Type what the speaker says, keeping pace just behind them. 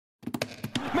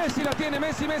Messi la tiene,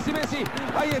 Messi.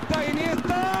 Ahí está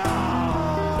Iniesta.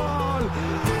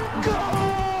 ¡Gol!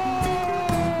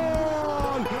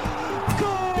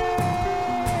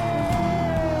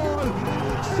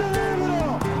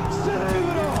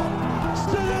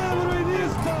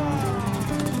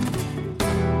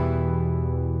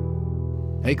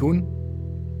 Hey Koen.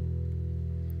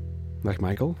 Dag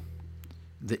Michael.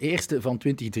 De eerste van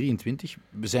 2023.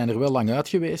 We zijn er wel lang uit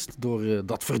geweest door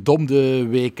dat verdomde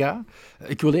WK.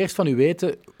 Ik wil eerst van u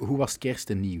weten, hoe was kerst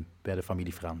en nieuw bij de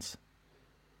familie Frans?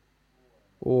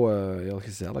 Heel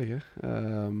gezellig, hè.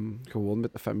 Gewoon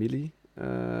met de familie.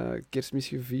 Kerstmis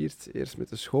gevierd. Eerst met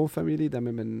de schoonfamilie, dan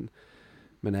met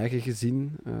mijn eigen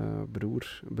gezin.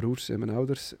 Broers en mijn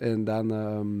ouders. En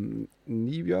dan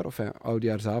nieuwjaar, of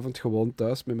oudjaarsavond, gewoon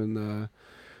thuis met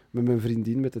mijn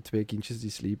vriendin, met de 2 kindjes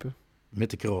die sliepen. Met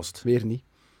de kroost. Meer niet.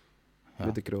 Ja,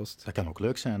 met de kroost. Dat kan ook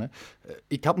leuk zijn, hè.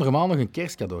 Ik had normaal nog een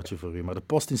kerstcadeautje voor u, maar de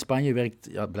post in Spanje werkt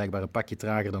blijkbaar een pakje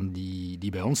trager dan die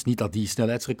bij ons. Niet dat die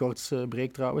snelheidsrecords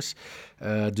breekt trouwens.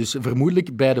 Dus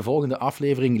vermoedelijk bij de volgende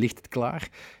aflevering ligt het klaar.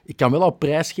 Ik kan wel al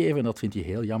prijsgeven, en dat vind je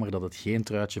heel jammer, dat het geen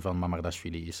truitje van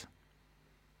Mamardashvili is.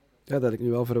 Ja, dat had ik nu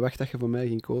wel verwacht dat je voor mij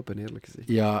ging kopen, eerlijk gezegd.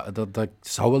 Ja, dat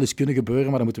zou wel eens kunnen gebeuren,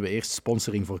 maar dan moeten we eerst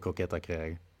sponsoring voor Croquetta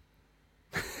krijgen.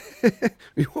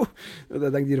 Jo,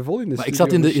 dat hangt hier vol in de Maar ik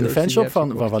studio. zat in de fanshop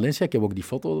van Valencia. Ik heb ook die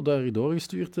foto daar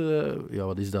doorgestuurd.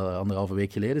 Wat is dat? 1,5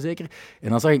 week geleden zeker. En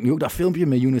dan zag ik nu ook dat filmpje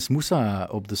met Younes Moussa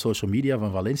op de social media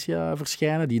van Valencia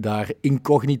verschijnen, die daar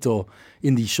incognito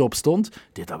in die shop stond.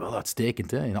 Deed dat wel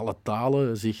uitstekend, hè? In alle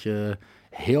talen zich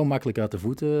heel makkelijk uit de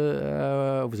voeten,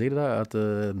 hoe zeg je dat?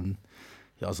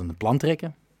 Uit zijn plan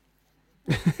trekken.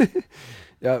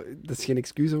 Ja, dat is geen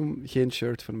excuus om geen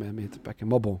shirt van mij mee te pakken.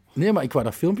 Maar bon. Nee, maar ik wou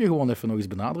dat filmpje gewoon even nog eens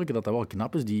benadrukken, dat wel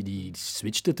knap is. Die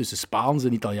switchte tussen Spaans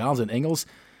en Italiaans en Engels,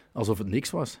 alsof het niks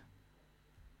was.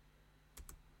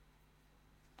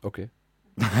 Oké.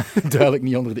 Duidelijk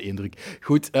niet onder de indruk.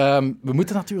 Goed, we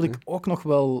moeten natuurlijk ook nog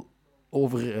wel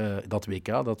over dat WK,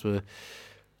 dat we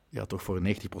toch voor 90%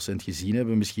 gezien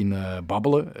hebben, misschien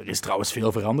babbelen. Er is trouwens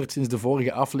veel veranderd sinds de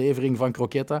vorige aflevering van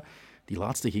Croquetta. Die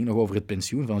laatste ging nog over het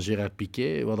pensioen van Gerard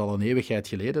Piqué, wat al een eeuwigheid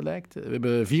geleden lijkt. We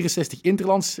hebben 64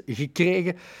 interlands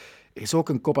gekregen. Er is ook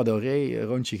een Copa del Rey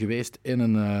rondje geweest en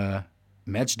een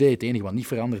matchday. Het enige wat niet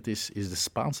veranderd is de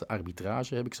Spaanse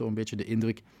arbitrage, heb ik zo een beetje de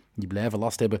indruk. Die blijven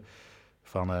last hebben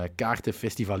van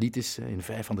kaartenfestivalitis. In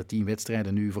 5 van de 10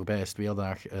 wedstrijden nu voorbij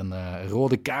speeldag een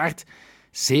rode kaart.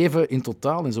 7 in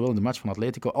totaal, in zowel in de match van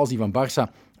Atletico als die van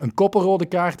Barça. Een koppel rode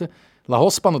kaarten.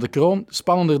 Lajos spande de kroon,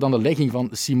 spannender dan de legging van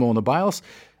Simone Biles.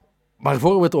 Maar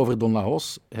voor we het over Don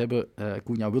Lajos hebben,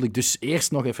 Cunha, wil ik dus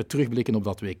eerst nog even terugblikken op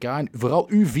dat WK. En vooral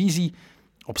uw visie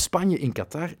op Spanje in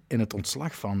Qatar en het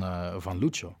ontslag van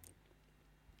Lucho.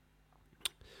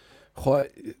 Goh,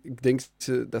 ik denk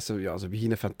dat ze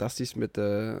beginnen fantastisch met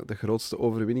de grootste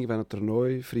overwinning van het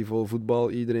toernooi. Frivol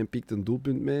voetbal, iedereen pikt een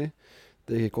doelpunt mee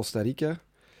tegen Costa Rica.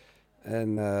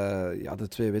 En de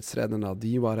 2 wedstrijden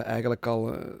nadien waren eigenlijk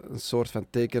al een soort van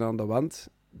teken aan de wand.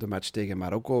 De match tegen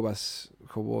Marokko was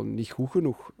gewoon niet goed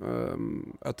genoeg.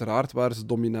 Uiteraard waren ze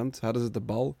dominant, hadden ze de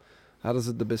bal, hadden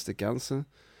ze de beste kansen.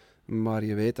 Maar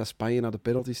je weet, als Spanje naar de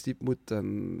penalty-stip moet,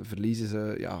 dan verliezen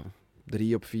ze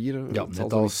 3 op 4. Ja,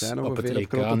 net als op het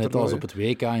EK, net als op het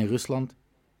WK in Rusland.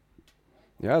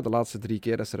 Ja, de laatste 3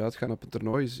 keer dat ze eruit gaan op het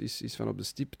toernooi is van op de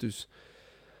stip. Dus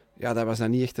ja, dat was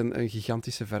dan niet echt een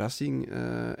gigantische verrassing.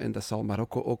 En dat zal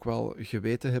Marokko ook wel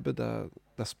geweten hebben,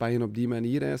 dat Spanje op die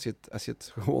manier, als je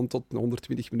het gewoon tot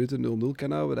 120 minuten 0-0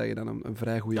 kan houden, dat je dan een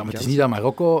vrij goede kans hebt. Maar het is niet dat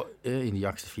Marokko in die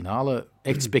 8e finale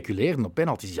echt speculeerde op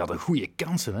penalties. Die hadden goede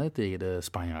kansen tegen de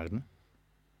Spanjaarden.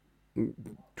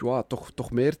 Ja,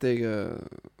 toch meer tegen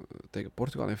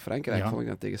Portugal en Frankrijk, vond ik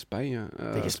dan tegen Spanje.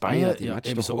 Tegen Spanje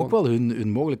hebben ze ook wel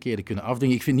hun mogelijkheden kunnen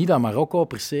afdwingen. Ik vind niet dat Marokko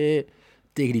per se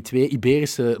tegen die 2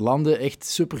 Iberische landen echt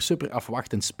super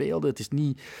afwachtend speelde. Het is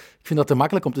niet... Ik vind dat te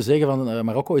makkelijk om te zeggen van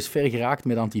Marokko is ver geraakt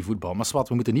met anti-voetbal. Maar zwart,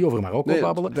 we moeten niet over Marokko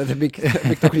babbelen. Dat heb ik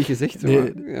toch niet gezegd.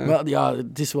 Maar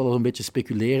het is wel een beetje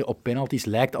speculeren op penalties.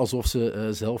 Lijkt alsof ze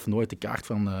zelf nooit de kaart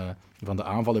van de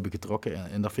aanval hebben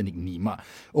getrokken. En dat vind ik niet. Maar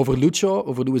over Lucho,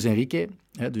 over Luis Enrique,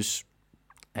 dus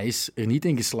hij is er niet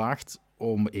in geslaagd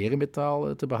om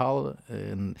eremetaal te behalen.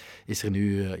 En is er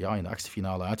nu in de 8e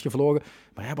finale uitgevlogen.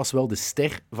 Maar hij was wel de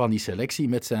ster van die selectie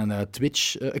met zijn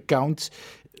Twitch-account.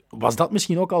 Was dat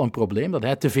misschien ook al een probleem, dat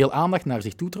hij te veel aandacht naar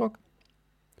zich toetrok?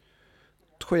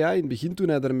 Goh, ja, in het begin toen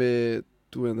hij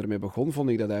ermee begon, vond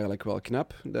ik dat eigenlijk wel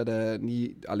knap. Dat hij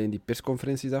niet alleen die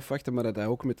persconferenties afwachtte, maar dat hij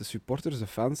ook met de supporters, de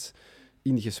fans,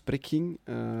 in gesprek ging.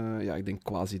 Ik denk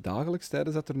quasi dagelijks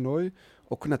tijdens dat toernooi.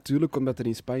 Ook natuurlijk omdat er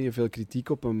in Spanje veel kritiek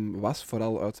op hem was,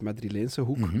 vooral uit Madrileense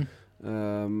hoek. Mhm.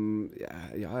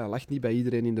 Hij lag niet bij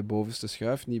iedereen in de bovenste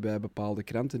schuif, niet bij bepaalde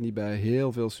kranten, niet bij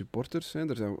heel veel supporters. Hè.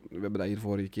 We hebben dat hier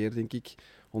vorige keer, denk ik,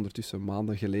 ondertussen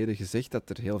maanden geleden gezegd, dat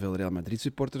er heel veel Real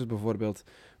Madrid-supporters bijvoorbeeld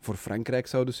voor Frankrijk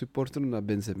zouden supporteren, omdat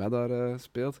Benzema daar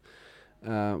speelt.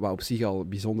 Wat op zich al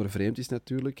bijzonder vreemd is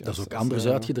natuurlijk. Dat is ook anders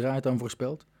uitgedraaid dan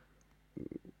voorspeld.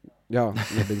 Ja,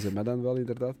 met Benzema dan wel,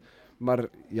 inderdaad. Maar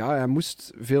ja, hij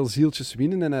moest veel zieltjes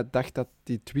winnen en hij dacht dat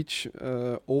die Twitch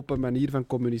open manier van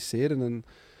communiceren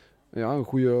een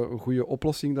goede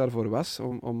oplossing daarvoor was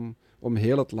om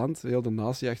heel het land, heel de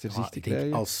natie achter zich te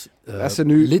krijgen. Als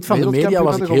nu lid van de media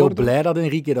was ik heel geworden, blij dat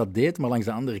Enrique dat deed, maar langs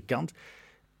de andere kant,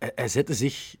 hij zette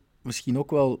zich misschien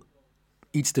ook wel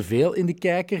iets te veel in de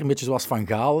kijker, een beetje zoals Van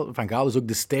Gaal. Van Gaal is ook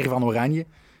de ster van Oranje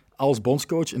als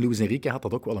bondscoach en Luis Enrique had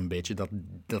dat ook wel een beetje,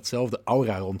 datzelfde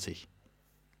aura rond zich.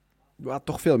 Ja,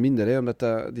 toch veel minder, hè,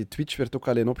 omdat die Twitch werd ook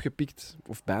alleen opgepikt,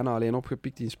 of bijna alleen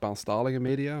opgepikt in Spaanstalige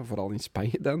media, vooral in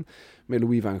Spanje dan. Met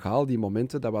Louis van Gaal, die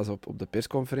momenten, dat was op de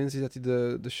persconferentie dat hij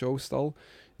de show stal.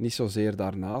 Niet zozeer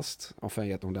daarnaast. Enfin,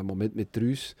 je had nog dat moment met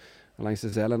Truus langs de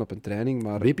zijlijn op een training.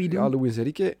 Maar Luis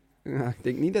Enrique, ik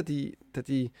denk niet dat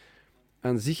hij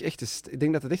aan zich echt... Ik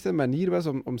denk dat het echt een manier was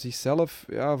om zichzelf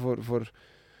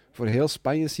voor heel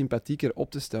Spanje sympathieker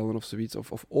op te stellen of zoiets.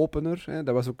 Of opener. Hè.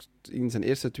 Dat was ook in zijn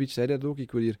eerste tweet, zei hij dat ook.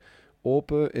 Ik wil hier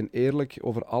open en eerlijk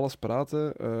over alles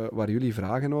praten waar jullie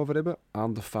vragen over hebben,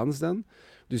 aan de fans dan.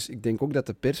 Dus ik denk ook dat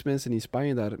de persmensen in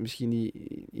Spanje daar misschien niet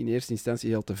in eerste instantie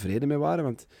heel tevreden mee waren,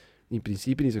 want in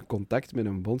principe is een contact met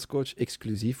een bondscoach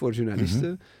exclusief voor journalisten.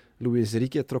 Mm-hmm. Luis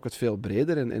Enrique trok het veel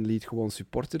breder en liet gewoon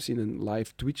supporters in een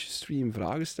live Twitch-stream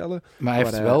vragen stellen, maar hij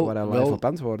heeft waar hij live op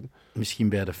antwoorden. Misschien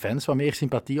bij de fans wat meer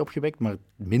sympathie opgewekt, maar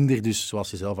minder dus,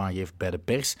 zoals je zelf aangeeft, bij de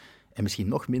pers. En misschien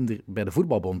nog minder bij de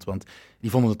voetbalbond. Want die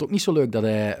vonden het ook niet zo leuk dat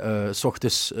hij 's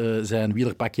ochtends zijn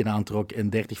wielerpakje aantrok en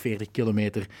 30, 40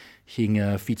 kilometer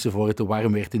ging fietsen voor het te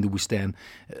warm werd in de woestijn.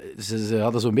 Ze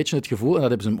hadden zo'n beetje het gevoel, en dat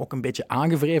hebben ze hem ook een beetje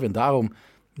aangevreven, en daarom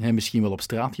hij misschien wel op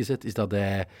straat gezet, is dat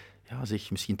hij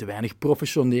zich misschien te weinig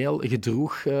professioneel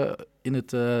gedroeg in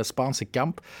het Spaanse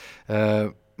kamp.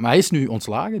 Maar hij is nu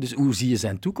ontslagen, dus hoe zie je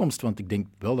zijn toekomst? Want ik denk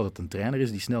wel dat het een trainer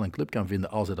is die snel een club kan vinden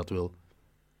als hij dat wil.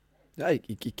 Ja,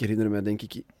 ik herinner me, denk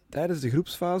ik, tijdens de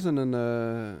groepsfase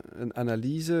een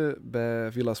analyse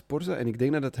bij Villa Sporza. En ik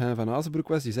denk dat het Hein van Azenbroek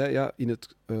was. Die zei, ja, in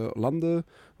het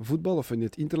landenvoetbal of in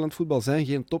het interlandvoetbal zijn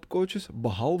geen topcoaches,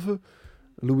 behalve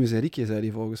Luis Enrique, zei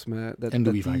hij volgens mij. En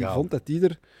Louis van Gaal. Vond dat die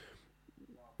er...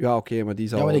 Ja, oké, maar die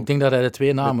zal... Ja, maar ik denk dat hij de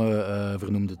twee namen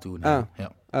vernoemde toen. Ja.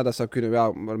 Dat zou kunnen.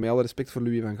 Ja, maar met alle respect voor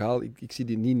Louis van Gaal, ik zie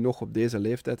die niet nog op deze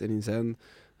leeftijd en in zijn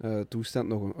toestand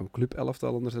nog een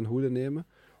clubelftal onder zijn hoede nemen.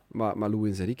 Maar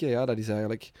Luis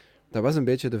Enrique, dat was een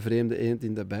beetje de vreemde eend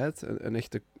in de bijt. Een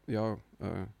echte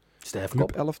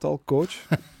clubelftal coach.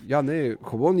 Ja, nee,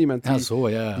 gewoon iemand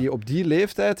die op die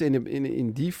leeftijd en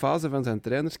in die fase van zijn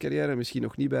trainerscarrière misschien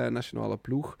nog niet bij een nationale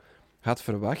ploeg had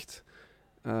verwacht.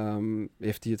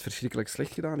 Heeft hij het verschrikkelijk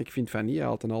slecht gedaan? Ik vind van niet. Hij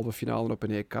haalt een halve finale op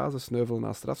een EK, ze sneuvelen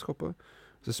na strafschoppen.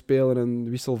 Ze spelen een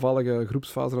wisselvallige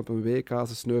groepsfase op een WK,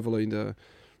 ze sneuvelen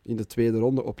in de tweede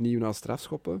ronde opnieuw na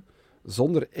strafschoppen.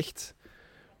 Zonder echt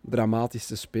dramatisch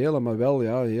te spelen, maar wel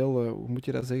heel, hoe moet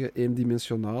je dat zeggen,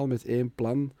 eendimensionaal, met één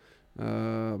plan,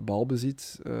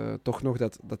 balbezit. Toch nog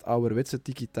dat ouderwetse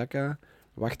tiki-taka,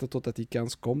 wachten totdat die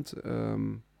kans komt.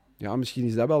 Misschien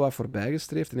is dat wel wat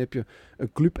voorbijgestreefd. En heb je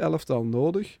een clubelftal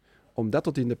nodig om dat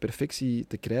tot in de perfectie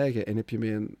te krijgen. En heb je met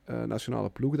een nationale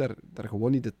ploeg daar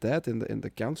gewoon niet de tijd en de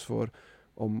kans voor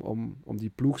om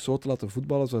die ploeg zo te laten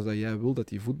voetballen zoals dat jij wil dat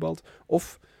die voetbalt.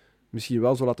 Of misschien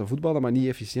wel zo laten voetballen, maar niet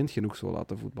efficiënt genoeg zo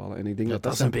laten voetballen. En ik denk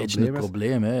dat is een beetje het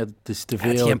probleem. Hè. Het is te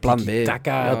veel geen plan B.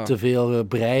 Te veel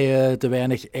breien, te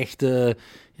weinig echte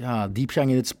diepgang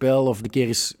in het spel. Of de keer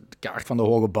eens de kaart van de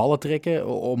hoge ballen trekken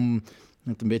om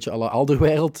het een beetje alle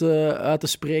Alderweireld uit te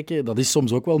spreken. Dat is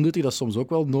soms ook wel nuttig, dat is soms ook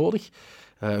wel nodig.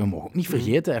 We mogen ook niet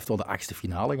vergeten, hij heeft wel de 8e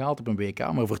finale gehaald op een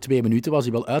WK, maar voor 2 minuten was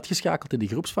hij wel uitgeschakeld in die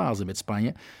groepsfase met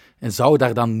Spanje. En zou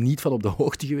daar dan niet van op de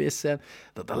hoogte geweest zijn?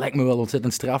 Dat lijkt me wel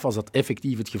ontzettend straf als dat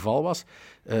effectief het geval was.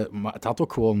 Maar het had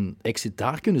ook gewoon exit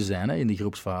daar kunnen zijn, hè, in die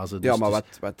groepsfase. Dus, maar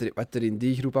wat er in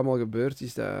die groep allemaal gebeurd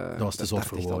is, dat was te zot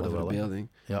voor woorden wel.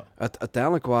 Ja.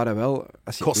 Uiteindelijk waren wel...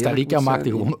 Costa Rica maakte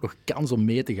gewoon nog kans om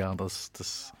mee te gaan. Dat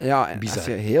is bizar. Als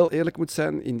je heel eerlijk moet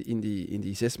zijn, in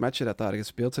die 6 matchen dat daar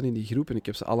gespeeld zijn in die groep, en ik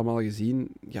heb ze allemaal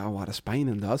gezien, waren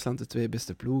Spanje en Duitsland de 2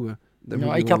 beste ploegen.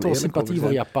 Ik had wel sympathie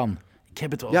voor Japan. Ik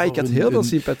heb het wel ik had heel veel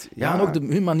sympathie. Ja, en ook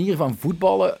hun manier van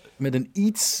voetballen met een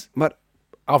iets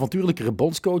avontuurlijkere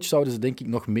bondscoach zouden ze denk ik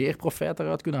nog meer profijt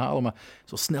daaruit kunnen halen. Maar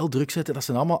zo snel druk zetten, dat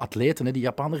zijn allemaal atleten. Hè? Die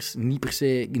Japanners niet per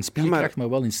se in spierkracht, maar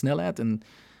wel in snelheid. En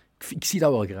ik zie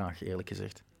dat wel graag, eerlijk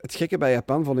gezegd. Het gekke bij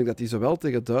Japan vond ik dat die zowel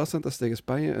tegen Duitsland als tegen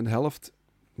Spanje een helft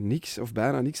niks of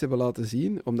bijna niks hebben laten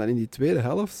zien, om dan in die tweede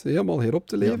helft helemaal hierop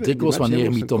te leven. Ja, dikwijls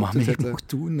wanneer Mitoma meer mocht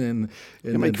doen. En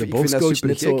de bondscoach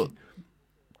net zo...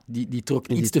 Die trok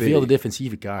iets te veel de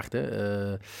defensieve kaart. Hè.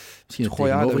 Misschien het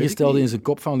tegenovergestelde in zijn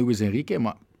kop van Luis Enrique,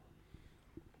 maar...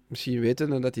 Misschien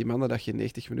weten dat die mannen dat geen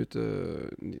 90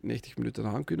 minuten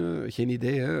aan kunnen. Geen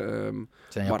idee. Hè.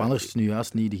 Zijn Japanners nu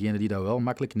juist niet degene die dat wel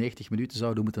makkelijk 90 minuten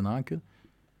zouden moeten aankunnen?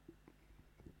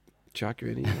 Tja, ik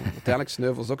weet niet. Uiteindelijk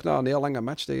sneuvels ook na een heel lange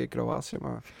match tegen Kroatië.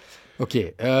 Maar...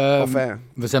 Oké,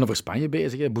 we zijn over Spanje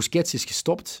bezig. Hè. Busquets is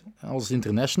gestopt als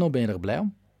international. Ben je daar blij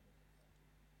om?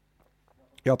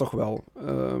 Ja, toch wel.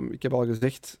 Ik heb al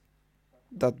gezegd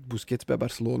dat Busquets bij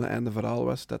Barcelona einde verhaal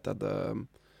was. Dat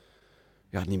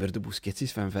niet meer de Busquets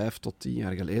is van 5 tot 10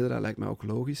 jaar geleden. Dat lijkt mij ook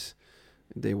logisch.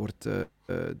 Die wordt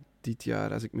dit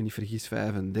jaar, als ik me niet vergis,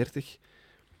 35.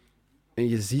 En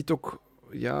je ziet ook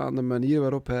aan de manier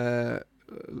waarop hij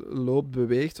loopt,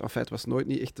 beweegt. Enfin, het was nooit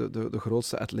niet echt de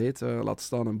grootste atleet, laat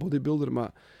staan een bodybuilder,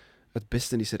 maar het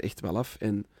beste is er echt wel af.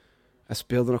 En hij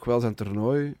speelde nog wel zijn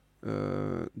toernooi,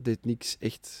 deed niks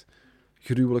echt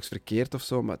gruwelijks verkeerd of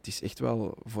zo, maar het is echt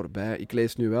wel voorbij. Ik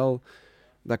lees nu wel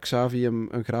dat Xavi hem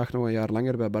graag nog een jaar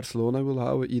langer bij Barcelona wil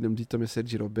houden. Idem dito met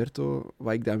Sergi Roberto,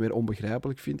 wat ik dan weer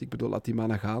onbegrijpelijk vind. Ik bedoel, laat die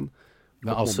mannen gaan.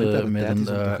 Maar als ze met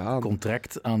een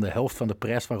contract aan de helft van de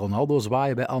prijs van Ronaldo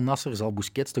zwaaien bij Al Nassr, zal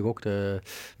Busquets toch ook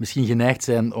misschien geneigd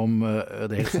zijn om de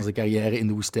helft van zijn carrière in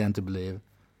de woestijn te beleven.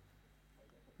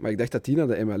 Maar ik dacht dat hij naar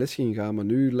de MLS ging gaan, maar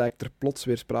nu lijkt er plots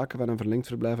weer sprake van een verlengd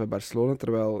verblijf bij Barcelona,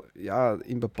 terwijl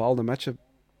in bepaalde matchen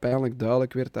pijnlijk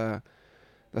duidelijk werd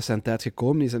dat zijn tijd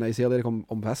gekomen is en dat is heel erg om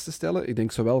vast te stellen. Ik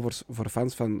denk zowel voor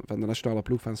fans van de nationale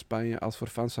ploeg van Spanje als voor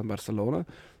fans van Barcelona.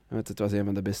 Want het was een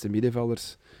van de beste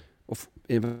middenvelders, of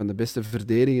een van de beste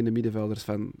verdedigende middenvelders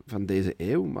van deze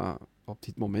eeuw. Maar op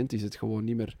dit moment is het gewoon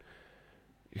niet meer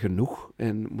genoeg.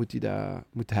 En moet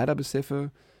hij dat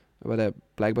beseffen, wat hij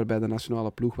blijkbaar bij de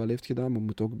nationale ploeg wel heeft gedaan, maar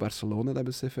moet ook Barcelona dat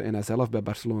beseffen. En hij zelf bij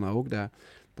Barcelona ook, dat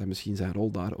misschien zijn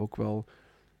rol daar ook wel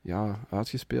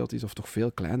uitgespeeld is of toch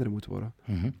veel kleiner moet worden.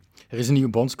 Mm-hmm. Er is een nieuwe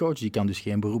bondscoach, die kan dus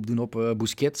geen beroep doen op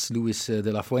Busquets, Luis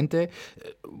de la Fuente.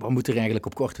 Wat moet er eigenlijk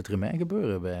op korte termijn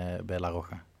gebeuren bij La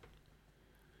Roja?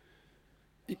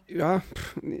 Ja,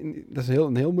 dat is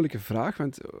een heel moeilijke vraag,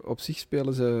 want op zich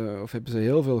hebben ze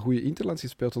heel veel goede interlands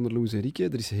gespeeld onder Luis Enrique.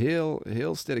 Er is heel,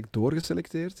 heel sterk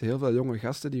doorgeselecteerd, heel veel jonge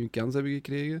gasten die hun kans hebben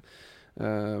gekregen.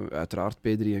 Uiteraard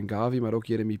Pedri en Gavi, maar ook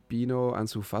Jeremy Pino,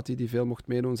 Ansu Fati die veel mocht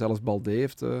meedoen. Zelfs Balde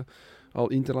heeft al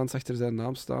interlands achter zijn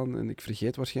naam staan en ik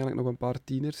vergeet waarschijnlijk nog een paar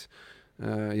tieners. Je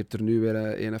hebt er nu weer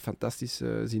een fantastisch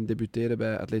zien debuteren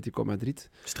bij Atletico Madrid.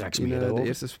 Straks in meer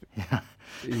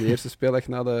de eerste speeldag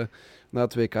na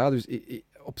het WK. Dus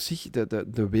op zich,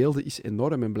 de weelde is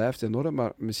enorm en blijft enorm,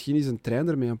 maar misschien is een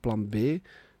trainer met een plan B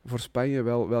voor Spanje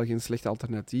wel geen slecht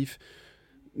alternatief.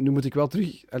 Nu moet ik wel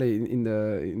terug in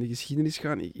de geschiedenis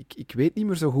gaan. Ik weet niet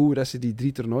meer zo goed dat ze die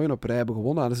 3 toernooien op rij hebben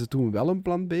gewonnen. Hadden ze toen wel een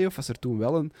plan B of was er toen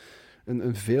wel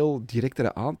een veel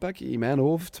directere aanpak? In mijn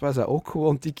hoofd was dat ook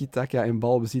gewoon tiki-taka en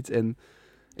balbezit en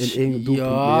één doelpunt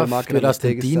meer maken. In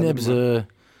 2010 hebben ze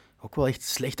ook wel echt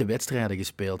slechte wedstrijden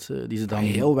gespeeld. Die ze dan...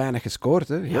 Heel weinig gescoord.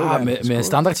 Hè? Met een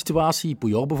standaard situatie,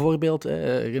 Puyol bijvoorbeeld,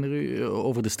 herinner u,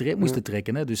 over de streep moesten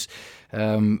trekken. Hè? Dus,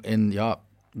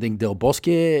 ik denk Del Bosque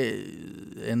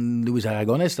en Luis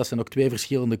Aragonés, dat zijn ook 2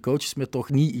 verschillende coaches met toch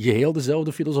niet geheel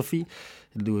dezelfde filosofie.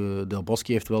 Del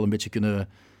Bosque heeft wel een beetje kunnen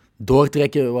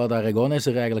doortrekken wat Aragonés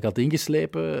er eigenlijk had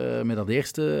ingeslepen met dat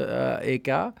eerste EK.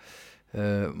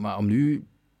 Maar om nu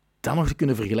dat nog te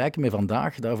kunnen vergelijken met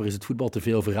vandaag, daarvoor is het voetbal te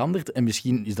veel veranderd. En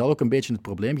misschien is dat ook een beetje het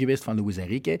probleem geweest van Luis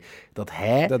Enrique, dat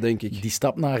hij die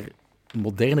stap naar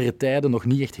modernere tijden nog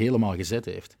niet echt helemaal gezet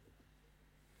heeft.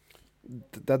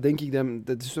 Dat denk ik dan.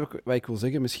 Dat is ook wat ik wil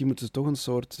zeggen. Misschien moeten ze toch een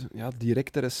soort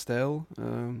directere stijl.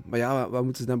 Maar wat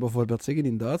moeten ze dan bijvoorbeeld zeggen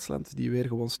in Duitsland? Die weer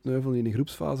gewoon sneuvelen in de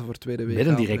groepsfase voor tweede week. Met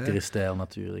een directere stijl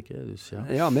natuurlijk. Hè. Dus,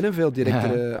 met een veel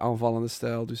directere aanvallende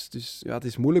stijl. Dus het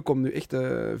is moeilijk om nu echt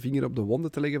de vinger op de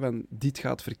wonden te leggen van dit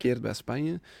gaat verkeerd bij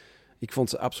Spanje. Ik vond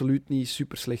ze absoluut niet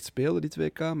super slecht spelen, dit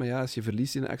WK. Maar als je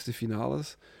verliest in de achtste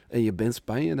finales en je bent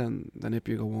Spanje, dan heb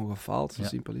je gewoon gefaald. Zo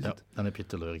simpel is het. Dan heb je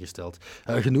teleurgesteld.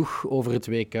 Genoeg over het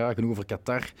WK, genoeg over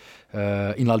Qatar.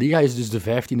 In La Liga is dus de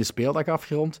 15e speeldag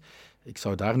afgerond. Ik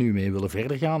zou daar nu mee willen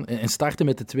verder gaan. En starten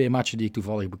met de 2 matchen die ik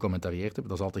toevallig becommentarieerd heb.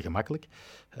 Dat is altijd gemakkelijk.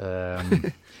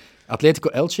 Atletico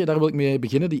Elche, daar wil ik mee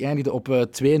beginnen. Die eindigde op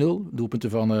 2-0. Doelpunten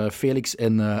van Felix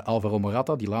en Alvaro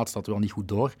Morata. Die laatste had wel niet goed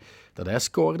door dat hij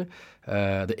scoorde.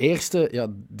 De eerste,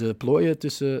 de plooien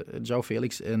tussen João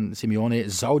Felix en Simeone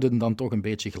zouden dan toch een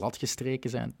beetje glad gestreken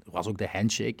zijn. Er was ook de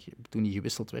handshake toen hij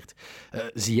gewisseld werd.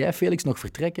 Zie jij Felix nog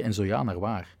vertrekken en zo ja, naar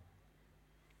waar?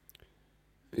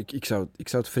 Ik zou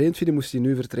het vreemd vinden moest hij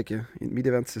nu vertrekken in het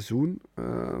midden van het seizoen.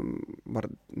 Maar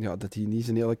ja, dat hij niet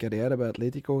zijn hele carrière bij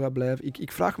Atletico gaat blijven.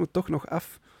 Ik vraag me toch nog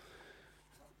af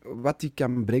wat hij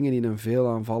kan brengen in een veel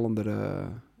aanvallendere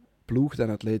ploeg dan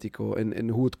Atletico. En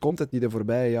hoe het komt dat hij de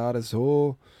voorbije jaren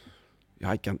zo...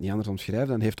 Ja, ik kan het niet anders omschrijven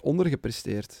dan heeft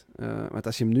ondergepresteerd. Want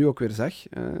als je hem nu ook weer zag...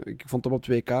 ik vond hem op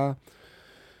 2K...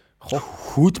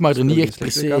 Goed, maar er niet echt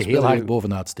per se heel hard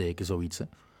bovenuit steken, zoiets, hè?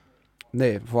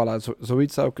 Nee, voilà,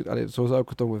 zoiets zo zou ik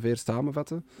het ongeveer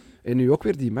samenvatten. En nu ook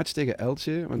weer die match tegen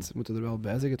Elche, want we moeten er wel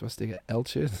bij zeggen, het was tegen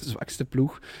Elche, de zwakste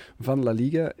ploeg van La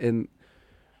Liga. En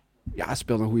ja, hij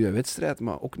speelde een goede wedstrijd,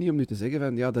 maar ook niet om nu te zeggen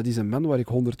van, ja, dat is een man waar ik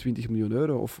 120 miljoen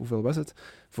euro, of hoeveel was het,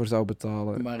 voor zou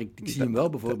betalen. Maar ik zie hem wel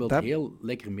bijvoorbeeld heel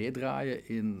lekker meedraaien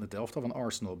in het elftal van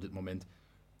Arsenal op dit moment.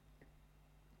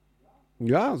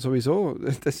 Ja, sowieso.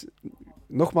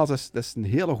 Nogmaals, dat is een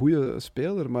hele goede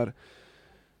speler, maar...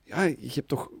 Ja, je hebt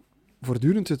toch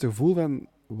voortdurend het gevoel van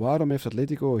waarom heeft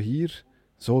Atletico hier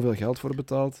zoveel geld voor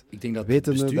betaald? Ik denk dat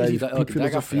wetende het bestuur dat zich dat elke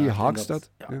dag afvraagt. haak staat.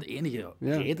 De enige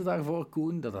reden daarvoor,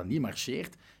 Koen, dat dat niet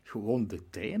marcheert, gewoon de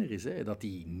trainer is. Hè? Dat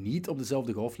hij niet op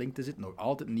dezelfde golflengte zit, nog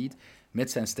altijd niet,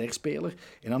 met zijn sterspeler.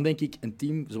 En dan denk ik, een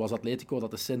team zoals Atletico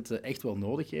dat de centen echt wel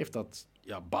nodig heeft, dat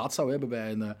baat zou hebben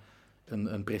bij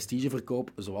een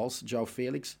prestigeverkoop zoals João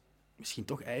Felix. Misschien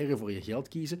toch eieren voor je geld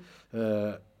kiezen.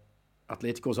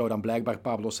 Atletico zou dan blijkbaar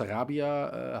Pablo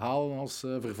Sarabia halen als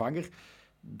vervanger.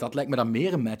 Dat lijkt me dan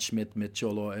meer een match met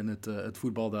Cholo en het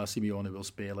voetbal dat Simeone wil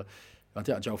spelen. Want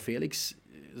ja, João Felix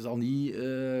zal niet...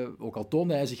 ook al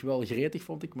toonde hij zich wel gretig,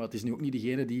 vond ik, maar het is nu ook niet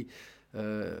degene die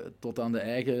tot aan de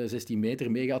eigen 16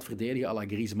 meter mee gaat verdedigen à la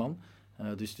Griezmann.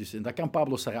 En dat kan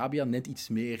Pablo Sarabia net iets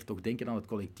meer toch denken aan het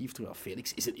collectief. Terwijl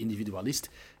Felix is een individualist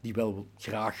die wel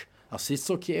graag assists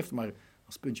ook geeft, maar...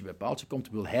 Als puntje bij paaltje komt,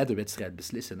 wil hij de wedstrijd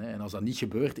beslissen. Hè. En als dat niet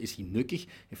gebeurt, is hij nukkig.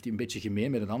 Heeft hij een beetje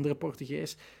gemeen met een andere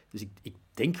Portugees. Dus ik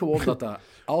denk gewoon dat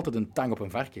altijd een tang op een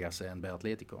varken gaat zijn bij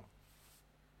Atletico.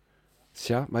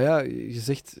 Tja, maar ja, je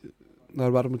zegt,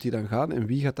 naar waar moet hij dan gaan? En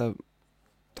wie gaat dat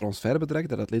transferbedrag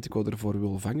dat Atletico ervoor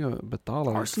wil vangen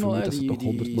betalen? Arsenal, dat die, toch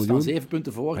 100 die miljoen? staan 7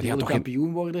 punten voor. Die willen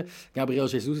kampioen worden. Gabriel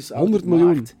Jesus is 100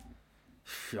 miljoen?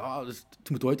 Ja, dus het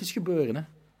moet ooit eens gebeuren, hè.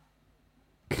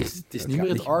 Het is niet meer het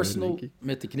gebeuren, Arsenal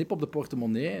met de knip op de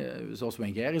portemonnee. Zoals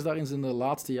Wenger is daar in zijn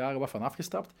laatste jaren wat van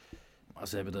afgestapt. Maar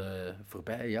ze hebben de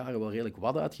voorbije jaren wel redelijk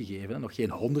wat uitgegeven. Hè. Nog geen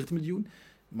 100 miljoen,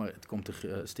 maar het komt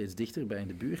er steeds dichter bij in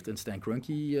de buurt. En Stan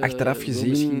Kroenke Achteraf gezien... wil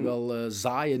misschien wel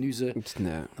zaaien nu ze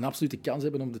een absolute kans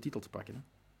hebben om de titel te pakken. Hè.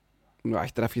 Nou,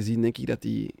 achteraf gezien denk ik dat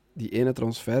die ene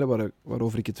transfer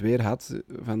waarover ik het weer had,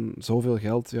 van zoveel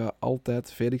geld,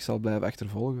 altijd Felix zal blijven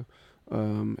achtervolgen.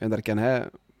 En daar kan hij...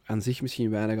 aan zich misschien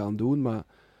weinig aan doen, maar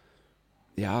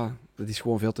ja, dat is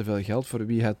gewoon veel te veel geld voor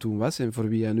wie hij toen was en voor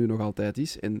wie hij nu nog altijd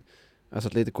is. En als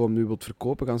Atletico hem nu wilt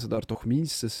verkopen, gaan ze daar toch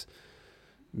minstens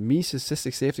 60-70%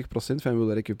 van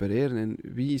willen recupereren. En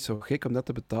wie is zo gek om dat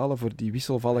te betalen voor die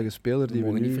wisselvallige speler die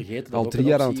we nu al 3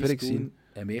 jaar aan het werk zien?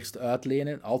 Hem eerst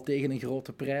uitlenen, al tegen een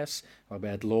grote prijs,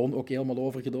 waarbij het loon ook helemaal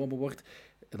overgenomen wordt.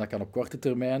 En dat kan op korte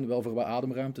termijn wel voor wat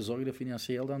ademruimte zorgen,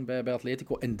 financieel dan, bij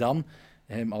Atletico. En dan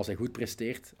hem, als hij goed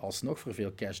presteert, alsnog voor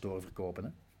veel cash doorverkopen. Hè.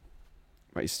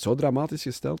 Maar is het zo dramatisch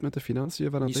gesteld met de financiën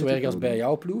van Atletico? Niet zo erg als bij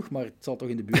jouw ploeg, maar het zal toch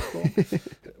in de buurt komen.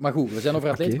 Maar goed, we zijn over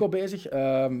Atletico bezig.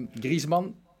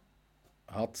 Griezmann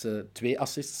had 2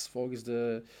 assists volgens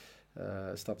de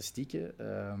statistieken.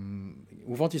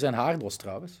 Hoe vond je zijn haardos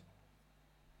trouwens?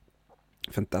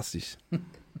 Fantastisch.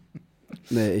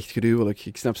 Nee, echt gruwelijk.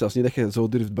 Ik snap zelfs niet dat je zo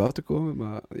durft buiten komen,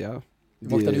 maar ja...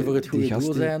 Mocht dat nu voor het goede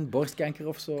doel zijn, borstkanker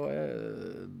of zo, hè,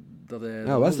 dat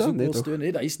hij was dat? Nee, steunen?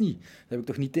 Nee, dat is niet. Dat heb ik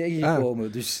toch niet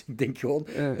tegengekomen. Dus ik denk gewoon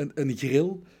een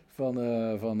grill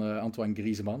van Antoine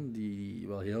Griezmann, die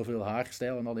wel heel veel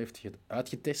haarstijl en al heeft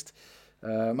uitgetest.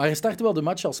 Maar hij startte wel de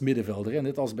match als middenvelder, hè,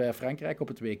 net als bij Frankrijk op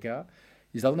het WK.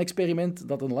 Is dat een experiment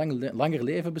dat een langer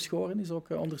leven beschoren is, ook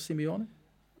onder Simeone?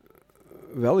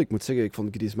 Wel, ik moet zeggen, ik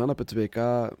vond Griezmann op het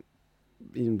WK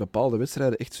in bepaalde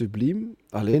wedstrijden echt subliem.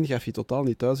 Alleen gaf hij totaal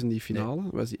niet thuis in die finale.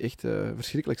 Was hij echt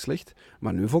verschrikkelijk slecht.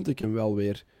 Maar nu vond ik hem wel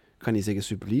weer, ik ga niet zeggen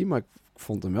subliem, maar ik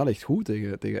vond hem wel echt goed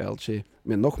tegen Elche.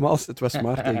 Maar nogmaals, het was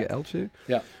maar tegen Elche.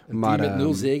 Ja, een team met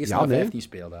 0 zegens na 15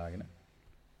 speeldagen. Hè.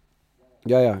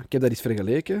 Ja, ik heb dat eens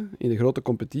vergeleken. In de grote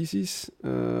competities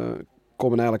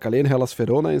komen eigenlijk alleen Hellas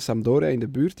Verona en Sampdoria in de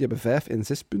buurt. Die hebben 5 en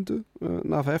 6 punten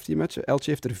na 15 matchen. Elche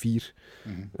heeft er 4.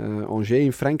 Angers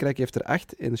in Frankrijk heeft er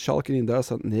 8 en Schalke in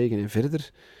Duitsland 9. En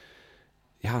verder,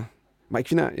 ja... Maar ik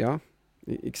vind dat, ja...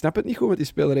 Ik snap het niet goed, want die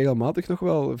spelen regelmatig nog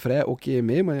wel vrij oké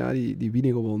mee, maar ja, die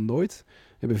winnen gewoon nooit.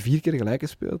 We hebben 4 keer gelijk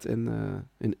gespeeld en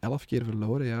 11 keer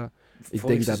verloren, ja.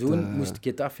 Vorig seizoen moest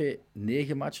Getafe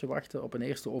 9 matchen wachten op een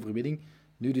eerste overwinning.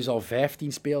 Nu dus al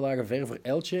 15 speeldagen ver voor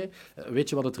Elche. Weet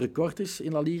je wat het record is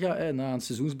in La Liga? Na een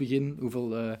seizoensbegin,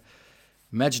 hoeveel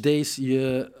matchdays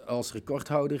je als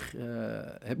recordhouder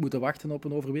hebt moeten wachten op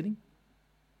een overwinning?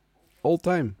 All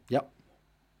time? Ja.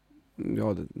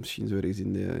 Ja, misschien zo ergens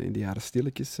in de jaren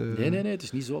stilletjes. Nee, het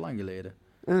is niet zo lang geleden.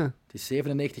 Ah. Het is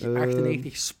 97,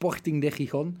 98, Sporting de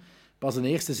Gijon. Pas een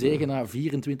eerste zege na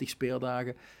 24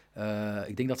 speeldagen.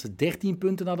 Ik denk dat ze 13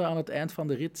 punten hadden aan het eind van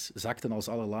de rit. Zakten als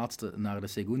allerlaatste naar de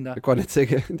Segunda. Ik wou net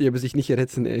zeggen, die hebben zich niet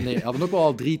gered. Nee, hadden ook wel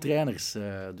al 3 trainers.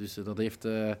 Dus dat heeft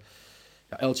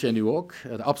Elche nu ook.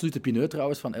 De absolute pineut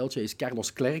trouwens van Elche is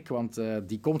Carlos Clerc, want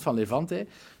die komt van Levante.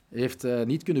 Heeft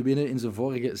niet kunnen winnen in zijn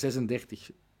vorige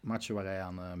 36 matchen waar hij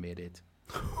aan meedeed.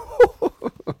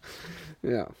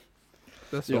 Ja,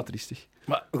 dat is wel triestig.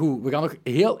 Maar goed, we gaan nog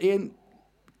heel één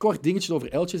kort dingetje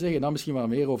over Elche zeggen en dan misschien wat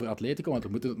meer over Atletico, want we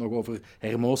moeten het nog over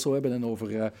Hermoso hebben en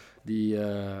over die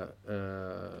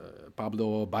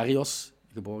Pablo Barrios,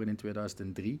 geboren in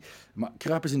 2003. Maar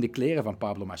kruip eens in de kleren van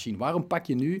Pablo Machín. Waarom pak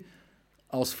je nu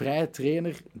als vrije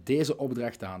trainer deze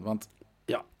opdracht aan? Want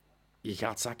ja, je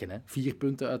gaat zakken, hè. 4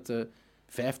 punten uit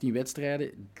 15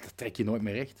 wedstrijden, dat trek je nooit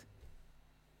meer recht.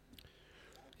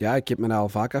 Ja, ik heb me al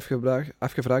vaak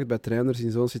afgevraagd bij trainers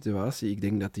in zo'n situatie. Ik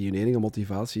denk dat die hun enige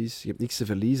motivatie is. Je hebt niks te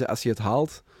verliezen. Als je het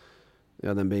haalt,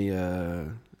 ja, dan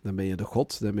ben je de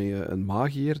god. Dan ben je een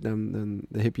magier. Dan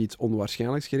heb je iets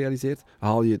onwaarschijnlijks gerealiseerd.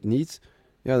 Haal je het niet,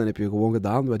 ja, dan heb je gewoon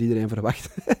gedaan wat iedereen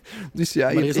verwacht. Dus ja,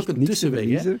 maar je er hebt is ook echt een niks te tussenweg.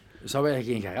 verliezen. Zouden wij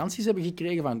geen garanties hebben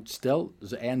gekregen van, stel,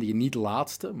 ze eindigen niet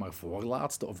laatste, maar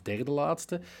voorlaatste of derde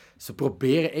laatste. Ze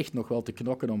proberen echt nog wel te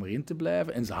knokken om erin te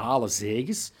blijven en ze halen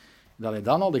zeges. Dat hij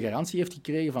dan al de garantie heeft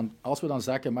gekregen van, als we dan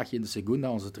zakken, mag je in de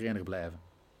Segunda onze trainer blijven.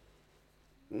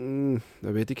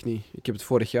 Dat weet ik niet. Ik heb het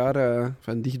vorig jaar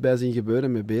van dichtbij zien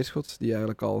gebeuren met Beerschot, die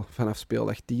eigenlijk al vanaf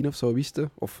speeldag 10 of zo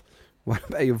wisten, of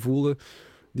waarbij je voelde,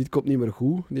 dit komt niet meer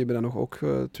goed. Die hebben dan nog ook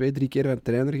 2-3 keer van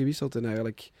trainer gewisseld en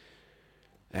eigenlijk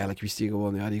wist hij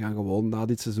gewoon, ja, die gaan gewoon na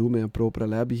dit seizoen met een propere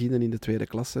lei beginnen in de tweede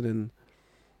klasse. En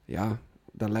ja,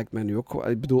 dat lijkt mij nu ook.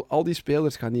 Ik bedoel, al die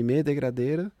spelers gaan niet mee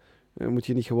degraderen. Moet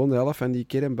je niet gewoon de helft van die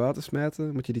kern buiten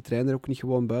smijten? Moet je die trainer ook niet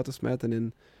gewoon buiten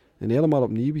smijten en helemaal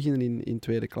opnieuw beginnen in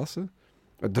tweede klasse?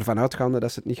 Ervan uitgaande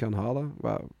dat ze het niet gaan halen,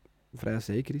 wat vrij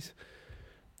zeker is.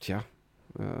 Tja,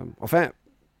 enfin,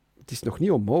 het is nog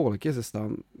niet onmogelijk. Hè. Ze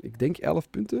staan, ik denk, 11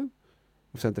 punten.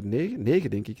 Of zijn het er 9? 9,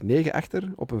 denk ik. 9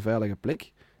 achter op een veilige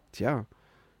plek. Tja,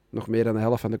 nog meer dan de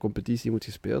helft van de competitie moet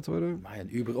gespeeld worden. Maar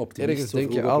een uber-optimist, ergens zo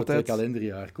denk je vroeg op altijd... het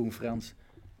kalenderjaar, Koen Frans.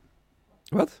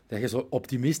 Wat? Dat je zo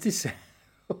optimistisch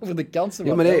bent over de kansen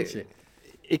Ja, van maar Elche.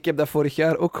 Ik heb dat vorig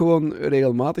jaar ook gewoon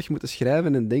regelmatig moeten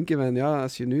schrijven en denken van, ja,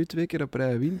 als je nu 2 keer op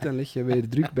rij wint, dan leg je weer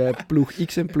druk bij ploeg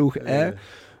X en ploeg Y.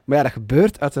 Maar ja, dat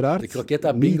gebeurt uiteraard De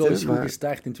Croquetta Bingo niet, is goed maar...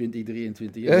 gestart in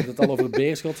 2023. Je hebt het al over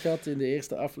Beerschot gehad in de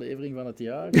eerste aflevering van het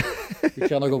jaar. Ik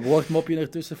ga nog een woordmopje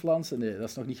ertussen flansen. Nee, dat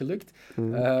is nog niet gelukt.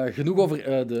 Genoeg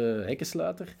over de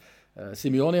hekkensluiter.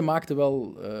 Simeone maakte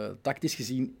wel tactisch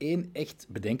gezien 1 echt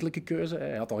bedenkelijke keuze.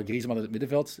 Hij had al Griezmann in het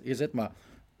middenveld gezet, maar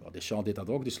Deschamps deed dat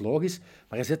ook, dus logisch.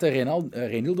 Maar hij zette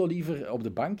Reinildo liever op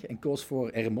de bank en koos voor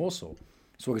Hermoso.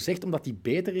 Zo gezegd omdat hij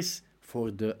beter is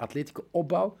voor de Atletico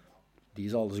opbouw. Die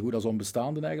is al zo goed als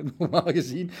onbestaande eigenlijk, normaal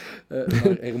gezien.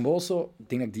 Maar Hermoso, ik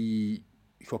denk dat ik die,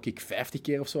 gok ik, 50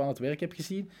 keer of zo aan het werk heb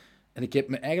gezien. En ik heb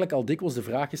me eigenlijk al dikwijls de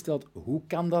vraag gesteld, hoe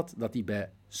kan dat hij bij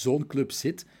zo'n club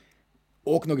zit,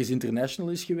 ook nog eens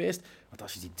international is geweest? Want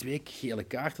als je die 2 gele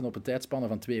kaarten op een tijdspanne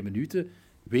van 2 minuten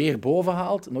weer boven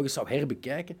haalt, nog eens zou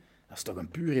herbekijken, dat is toch een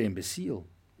pure imbeciel.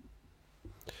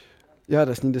 Ja,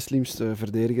 dat is niet de slimste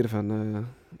verdediger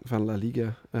van La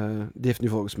Liga. Die heeft nu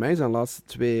volgens mij zijn laatste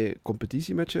 2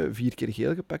 competitiematchen 4 keer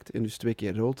geel gepakt en dus 2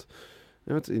 keer rood.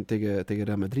 Ja, tegen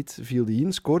Real Madrid viel hij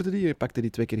in, scoorde hij pakte die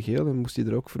 2 keer geel en moest hij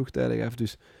er ook vroegtijdig af.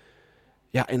 Dus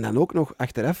ja, en dan ook nog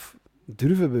achteraf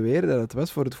durven beweren dat het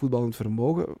was voor het voetballend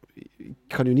vermogen. Ik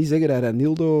ga nu niet zeggen dat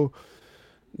Reinildo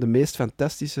de meest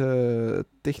fantastische,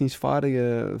 technisch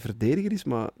vaardige verdediger is,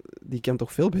 maar die kan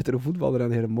toch veel betere voetballer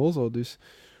dan Hermoso. Dus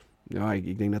ja,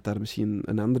 ik denk dat daar misschien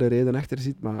een andere reden achter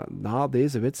zit, maar na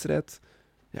deze wedstrijd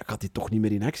gaat hij toch niet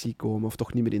meer in actie komen of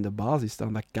toch niet meer in de basis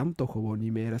staan. Dat kan toch gewoon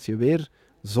niet meer. Als je weer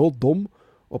zo dom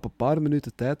op een paar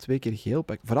minuten tijd 2 keer geel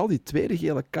pakt. Vooral die tweede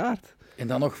gele kaart. En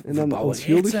dan nog En dan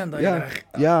onschuldig zijn. Dat ja, je daar,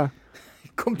 ja.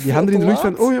 komt Die handen in de lucht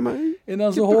van, laat. oh ja, maar... En dan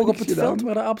ik zo heb hoog toch op het niks veld gedaan.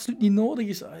 waar dat absoluut niet nodig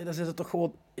is. Dan zijn ze toch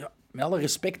gewoon, ja, met alle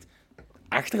respect,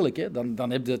 achterlijk. Hè?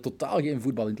 Dan heb je totaal geen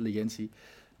voetbalintelligentie.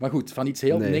 Maar goed, van iets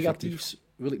heel Nee, negatiefs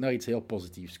wil ik naar iets heel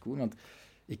positiefs, Koen. Want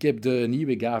ik heb de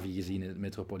nieuwe Gavi gezien in het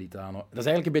Metropolitano. Dat is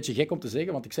eigenlijk een beetje gek om te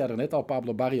zeggen, want ik zei er net al,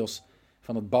 Pablo Barrios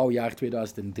van het bouwjaar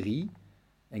 2003.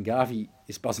 En Gavi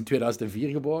is pas in 2004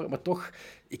 geboren. Maar toch,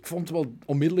 ik vond wel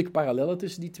onmiddellijk parallellen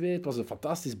tussen die twee. Het was een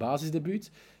fantastisch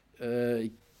basisdebuut.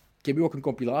 Ik heb u ook een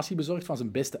compilatie bezorgd van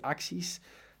zijn beste acties.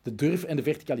 De durf en de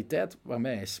verticaliteit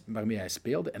waarmee hij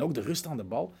speelde. En ook de rust aan de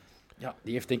bal. Ja,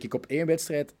 die heeft denk ik op 1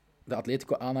 wedstrijd de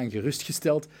Atletico aanhang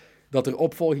gerustgesteld dat er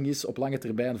opvolging is op lange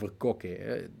termijn voor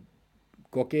Koke.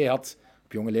 Koke had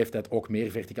op jonge leeftijd ook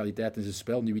meer verticaliteit in zijn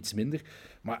spel, nu iets minder.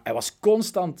 Maar hij was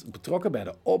constant betrokken bij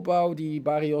de opbouw, die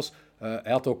Barrios.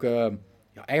 Hij had ook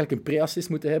eigenlijk een pre-assist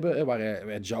moeten hebben, waar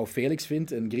hij João Felix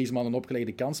vindt en Griezmann een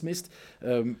opgelegde kans mist.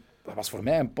 Dat was voor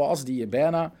mij een paas die je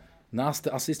bijna naast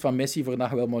de assist van Messi voor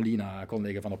Nahuel Molina kon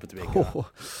leggen van op het WK.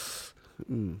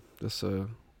 Dat is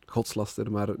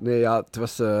godslaster. Maar nee, ja, het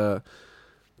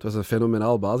was een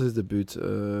fenomenaal basisdebuut.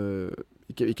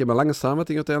 Ik heb een lange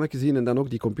samenvatting uiteindelijk gezien en dan ook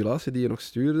die compilatie die je nog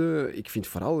stuurde. Ik vind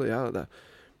vooral dat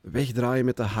wegdraaien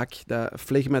met de hak, dat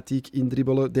flegmatiek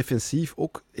indribbelen, defensief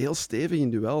ook heel stevig in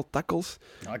duel, tackles.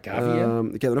 Ja, Gavi,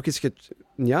 hè? Ik heb er ook eens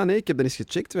ik heb dat eens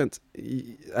gecheckt, want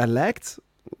hij lijkt,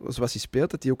 zoals hij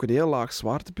speelt, dat hij ook een heel laag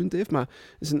zwaartepunt heeft, maar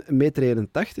hij is een 1,81 meter.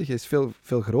 Hij is veel,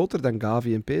 veel groter dan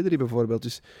Gavi en Pedri bijvoorbeeld.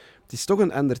 Dus het is toch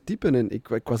een ander type en ik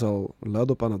was al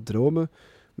luid op aan het dromen.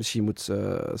 Misschien moet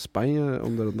Spanje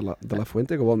onder de La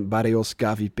Fuente gewoon Barrios,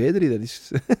 Gavi, Pedri. Dat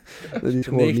is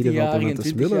gewoon Een middenveld om 19-jarige, aan een te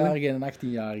smullen. 20-jarige en een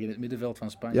 18-jarige in het middenveld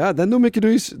van Spanje. Ja, dan noem ik het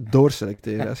nu eens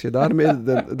doorselecteren. Als je daarmee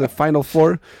de Final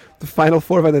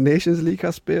Four van de Nations League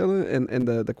gaat spelen en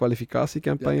de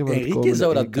kwalificatiecampagne van het Enrique komende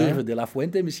zou dat EK. durven, De La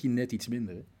Fuente misschien net iets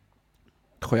minder. Hè?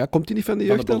 Goh, ja, komt hij niet van de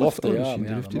Van jeugd? de belofte, ja. Misschien Maar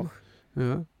ja, durft dan hij.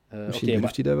 nog. Ja, misschien Oké,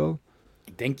 durft hij dat wel.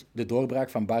 Ik denk, de doorbraak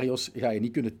van Barrios ga je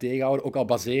niet kunnen tegenhouden. Ook al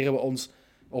baseren we ons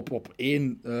op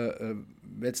 1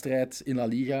 wedstrijd in La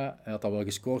Liga. Hij had al wel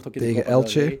gescoord ook in Tegen de Copa del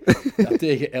Elche. Rey. Ja,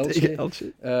 tegen Elche. Tegen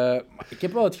Elche. Maar ik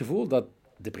heb wel het gevoel dat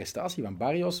de prestatie van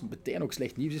Barrios meteen ook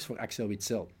slecht nieuws is voor Axel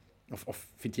Witsel. Of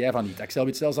vind jij van niet? Axel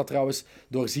Witsel zat trouwens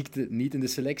door ziekte niet in de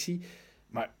selectie.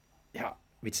 Maar ja,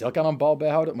 Witsel kan een bal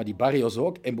bijhouden, maar die Barrios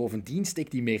ook. En bovendien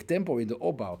steekt hij meer tempo in de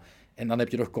opbouw. En dan heb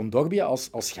je nog Kondogbia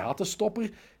als gatenstopper.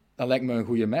 Dat lijkt me een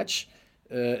goede match.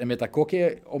 En met dat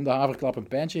Koke om de haverklap een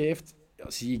pijntje heeft,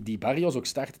 zie ik die Barrios ook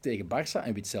starten tegen Barça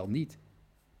en Witsel niet.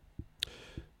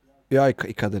 Ja,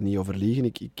 ik ga er niet over liegen.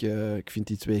 Ik vind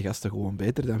die twee gasten gewoon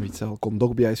beter dan Witsel.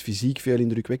 Kondogbia is fysiek veel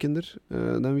indrukwekkender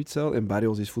dan Witsel. En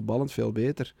Barrios is voetballend veel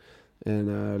beter.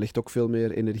 En legt ook veel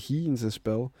meer energie in zijn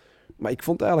spel. Maar ik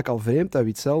vond het eigenlijk al vreemd dat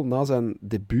Witsel na zijn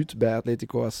debuut bij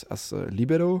Atletico als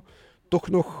libero toch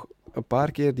nog een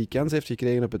paar keer die kans heeft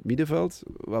gekregen op het middenveld.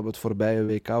 Wat we het voorbije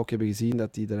WK ook hebben gezien,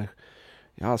 dat hij er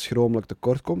schromelijk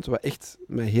tekort komt. Wat echt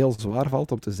me heel zwaar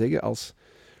valt om te zeggen als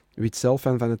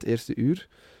Witsel-fan van het eerste uur.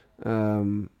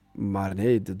 Maar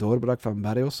nee, de doorbraak van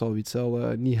Barrios zal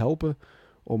Witsel niet helpen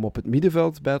om op het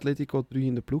middenveld bij Atletico terug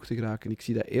in de ploeg te geraken. Ik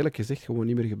zie dat eerlijk gezegd gewoon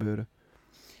niet meer gebeuren.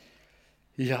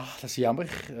 Ja, dat is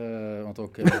jammer. Want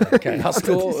ook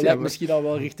Carrasco lijkt misschien al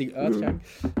wel richting uitgang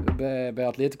bij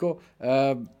Atletico.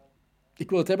 Ik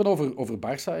wil het hebben over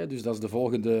Barça. Hè. Dus dat is de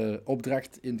volgende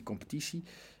opdracht in de competitie.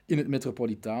 In het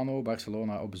Metropolitano,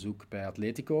 Barcelona op bezoek bij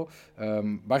Atletico.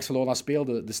 Barcelona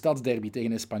speelde de stadsderby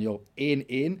tegen Espanyol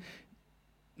 1-1.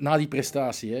 Na die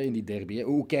prestatie in die derby. Hè.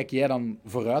 Hoe kijk jij dan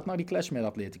vooruit naar die clash met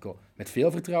Atletico? Met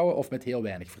veel vertrouwen of met heel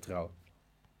weinig vertrouwen?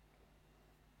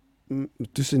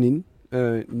 Tussenin.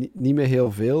 Niet met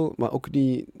heel veel, maar ook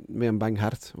niet met een bang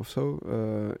hart of zo.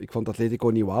 Ik vond Atletico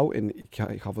niet wauw. En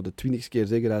ik ga voor de 20ste keer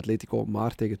zeggen dat Atletico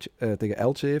maar tegen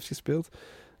Elche heeft gespeeld.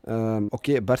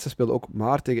 Oké, Barça speelde ook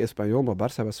maar tegen Espanyol,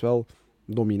 maar Barça was wel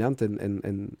dominant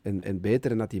en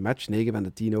beter en had die match 9 van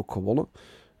de 10 ook gewonnen.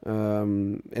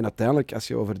 En uiteindelijk, als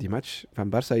je over die match van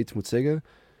Barça iets moet zeggen,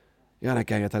 ja, dan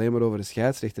kan je het alleen maar over de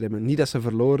scheidsrechter hebben. Niet dat ze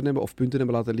verloren hebben of punten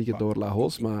hebben laten liggen door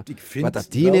Lajos, maar ik vind wat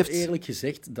dat team wel heeft... eerlijk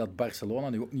gezegd dat Barcelona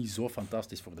nu ook niet zo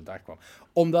fantastisch voor de dag kwam.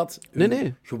 Omdat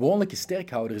Nee. gewone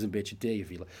sterkhouders een beetje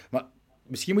tegenvielen. Maar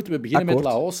misschien moeten we beginnen Akkoord.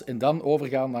 met Lajos en dan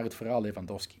overgaan naar het verhaal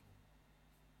Lewandowski.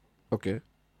 Oké.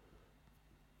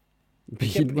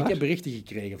 Ik heb berichten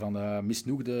gekregen van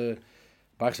misnoegde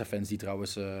Barça-fans die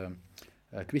trouwens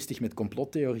kwistig met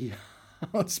complottheorieën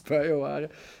aan het spuien waren.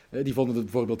 Die vonden het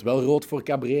bijvoorbeeld wel rood voor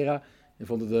Cabrera Ik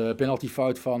vond de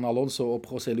penaltyfout van Alonso op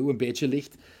Rosselló een beetje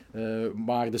licht.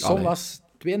 Maar de som was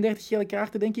 32 gele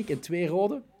kaarten, denk ik, en 2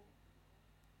 rode.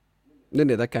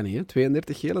 Nee, dat kan niet. Hè.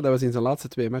 32 gele, dat was in zijn laatste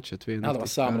 2 matchen. 32 dat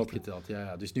was samen kaarten. opgeteld.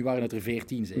 Ja. Dus nu waren het er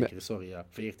 14 zeker. Nee. Sorry, ja,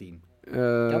 14. Eh,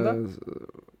 Kan dat?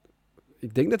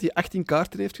 Ik denk dat hij 18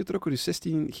 kaarten heeft getrokken, dus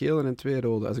 16 gele en 2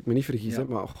 rode. Als ik me niet vergis, Ja. hè,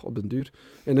 maar op den duur.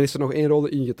 En dan is er nog 1 rode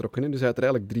ingetrokken, hè, dus hij had er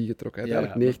eigenlijk 3 getrokken. Hij had Ja,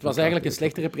 eigenlijk het was 19 eigenlijk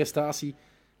een kaarten slechtere prestatie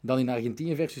dan in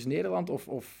Argentinië versus Nederland?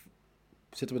 Of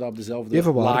zitten we daar op dezelfde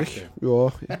Evenwaardig.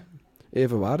 laagte? Ja,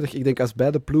 evenwaardig. Ik denk als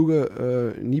beide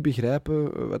ploegen niet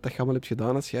begrijpen wat dat je allemaal hebt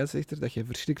gedaan als scheidsrechter, dat je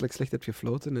verschrikkelijk slecht hebt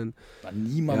gefloten. En, Maar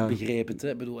niemand Ja. begreep het. Hè.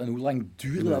 Ik bedoel, en hoe lang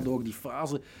duurde Nee. dat ook, die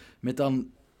fase met dan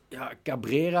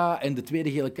Cabrera en de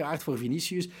tweede gele kaart voor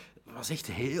Vinicius? Dat was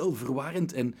echt heel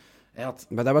verwarrend. En hij had...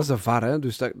 maar dat was de VAR, hè,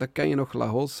 dus dat kan je nog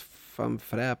Lahoz van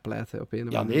vrij pleiten op een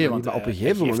of Ja, andere nee, manier. want Maar op een hij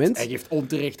gegeven geeft, moment... hij geeft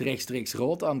onterecht rechtstreeks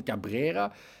rood aan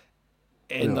Cabrera.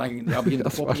 En Ja. dan begint de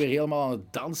Dat is pop waar. weer helemaal aan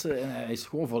het dansen. En hij is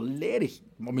gewoon volledig,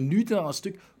 maar minuten aan een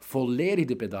stuk, volledig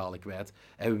de pedalen kwijt.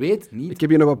 Hij weet niet Ik heb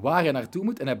hier nog wat... waar hij naartoe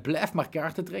moet. En hij blijft maar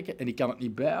kaarten trekken. En ik kan het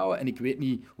niet bijhouden. En ik weet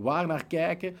niet waar naar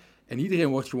kijken. En iedereen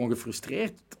wordt gewoon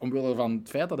gefrustreerd omwille van het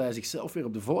feit dat hij zichzelf weer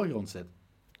op de voorgrond zet.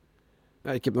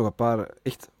 Ja, ik heb nog een paar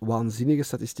echt waanzinnige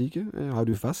statistieken. Houd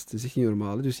u vast, dat is echt niet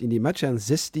normaal. Hè. Dus in die match zijn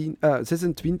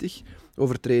 26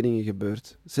 overtredingen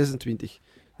gebeurd. 26.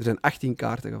 Er zijn 18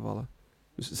 kaarten gevallen.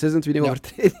 Dus 26 Ja.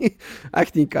 overtredingen,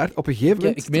 18 kaarten. Op een gegeven Ja,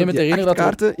 moment ik meen me te trok hij herinneren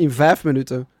 8 kaarten in 5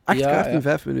 minuten. 8 Ja, kaarten ja. in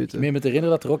 5 Ik minuten. meen me te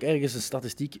herinneren dat er ook ergens een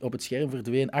statistiek op het scherm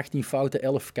verdween. 18 fouten,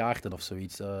 11 kaarten of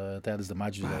zoiets tijdens de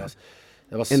match. Dus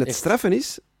dat was En het echt... straffen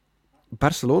is,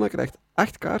 Barcelona krijgt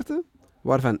 8 kaarten,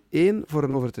 waarvan 1 voor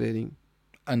een overtreding.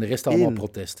 En de rest allemaal 1.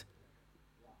 protest.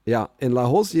 Ja, en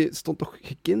Lahoz die stond toch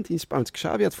gekend in Spanje.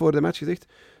 Xavi had voor de match gezegd,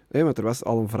 want er was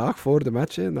al een vraag voor de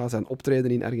match, na zijn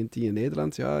optreden in Argentinië en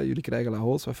Nederland. Ja, jullie krijgen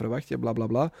Lahoz, wat verwacht je, bla bla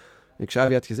bla. En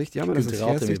Xavi had gezegd, ja, maar dat is kunt een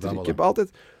er altijd mee scheidsrechter. Ik babbelen. heb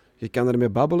altijd... Je kan ermee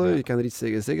babbelen, je kan er iets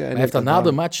tegen zeggen. Hij heeft dat na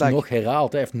de match Tak. nog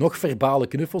herhaald. Hij heeft nog verbale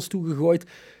knuffels toegegooid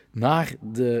naar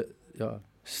de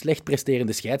slecht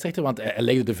presterende scheidsrechter. Want hij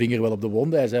legde de vinger wel op de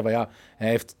wonden. Hij zei van ja, hij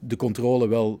heeft de controle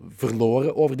wel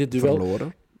verloren over dit duel.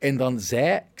 Verloren. En dan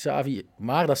zei Xavi,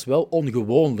 maar dat is wel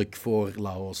ongewoonlijk voor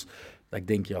Laos. Dat ik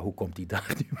denk, ja, hoe komt hij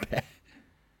daar nu bij?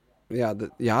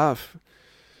 Ja,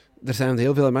 er zijn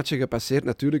heel veel matchen gepasseerd.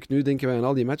 Natuurlijk, nu denken wij aan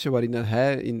al die matchen waarin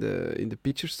hij in de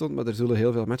picture stond, maar er zullen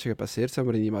heel veel matchen gepasseerd zijn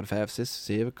waarin hij maar 5, 6,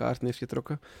 7 kaarten heeft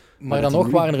getrokken. Maar dat dan hij nog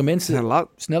nu waren er mensen zijn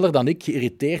sneller dan ik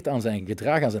geïrriteerd aan zijn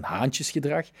gedrag, aan zijn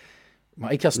haantjesgedrag.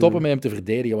 Maar ik ga stoppen met hem te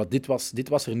verdedigen, want dit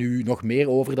was er nu nog meer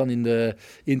over dan in de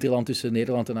interland tussen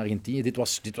Nederland en Argentinië. Dit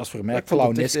was voor mij ik vond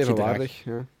het echt clownesk gedrag. evenwaardig.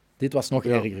 Ja. Dit was nog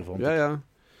erger, vond ik. Ja.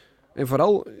 En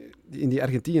vooral in die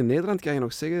Argentinië en Nederland kan je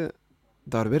nog zeggen,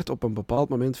 daar werd op een bepaald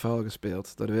moment vuil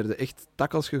gespeeld. Daar werden echt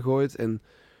tackles gegooid en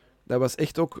dat was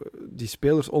echt ook, die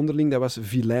spelers onderling, dat was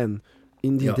vilijn.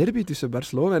 In die derby tussen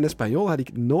Barcelona en Espanyol had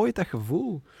ik nooit dat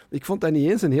gevoel. Ik vond dat niet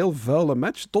eens een heel vuile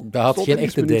match. Dat had tot geen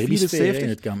ergens echte minuut derby-sfeer 74. in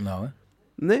het kamp nou, hè.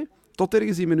 Nee, tot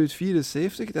ergens in minuut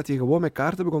 74, dat hij gewoon met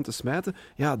kaarten begon te smijten.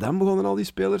 Ja, dan begonnen al die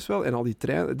spelers wel. En al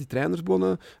die trainers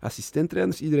begonnen,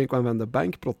 assistenttrainers, iedereen kwam van de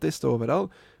bank, protest overal.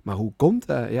 Maar hoe komt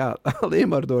dat? Ja, alleen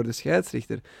maar door de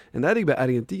scheidsrechter. En dat had ik bij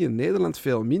Argentinië en Nederland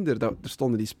veel minder. Er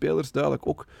stonden die spelers duidelijk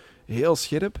ook heel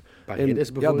scherp. Paredes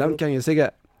En bijvoorbeeld. dan kan je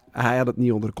zeggen, hij had het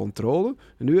niet onder controle.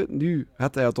 Nu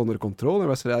had hij het onder controle en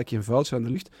was er eigenlijk geen vuiltje aan de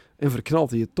lucht. En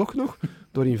verknalt hij het toch nog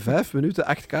door in 5 minuten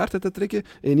 8 kaarten te trekken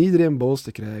en iedereen boos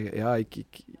te krijgen. Ja,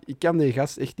 ik kan die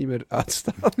gast echt niet meer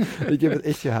uitstaan. Ik heb het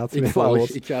echt gehaat.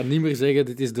 Ik ga niet meer zeggen,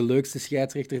 dit is de leukste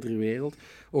scheidsrechter ter wereld.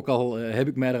 Ook al heb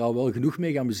ik mij er al wel genoeg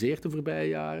mee geamuseerd de voorbije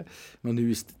jaren. Maar nu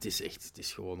is het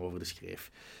is gewoon over de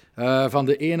schreef. Van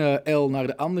de ene L naar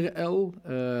de andere L.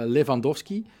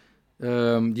 Lewandowski.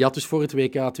 Die had dus voor het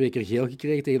WK 2 keer geel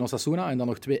gekregen tegen Osasuna. En dan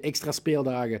nog 2 extra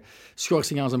speeldagen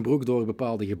schorsing aan zijn broek door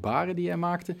bepaalde gebaren die hij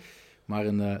maakte. Maar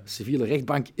een civiele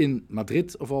rechtbank in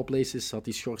Madrid, of all places, had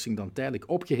die schorsing dan tijdelijk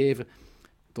opgeheven.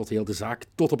 Tot heel de zaak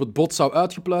tot op het bot zou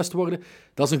uitgepluist worden.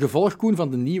 Dat is een gevolg, Koen,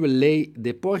 van de nieuwe Ley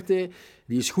Deporte.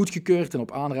 Die is goedgekeurd en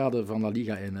op aanraden van La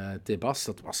Liga en Tebas.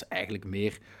 Dat was eigenlijk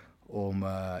meer om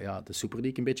de Super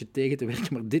League een beetje tegen te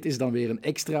werken. Maar dit is dan weer een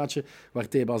extraatje waar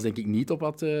Tebas denk ik niet op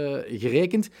had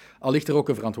gerekend. Al ligt er ook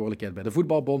een verantwoordelijkheid bij de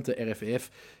voetbalbond, de RFEF.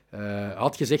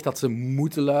 Had gezegd dat ze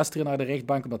moeten luisteren naar de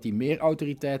rechtbank, omdat die meer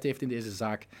autoriteit heeft in deze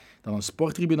zaak dan een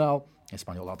sporttribunaal.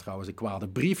 Espanyol had trouwens een kwade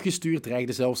brief gestuurd,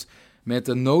 dreigde zelfs met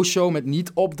een no-show, met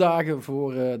niet opdagen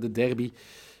voor de derby.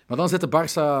 Maar dan zette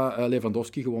Barça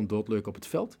Lewandowski gewoon doodleuk op het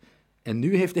veld. En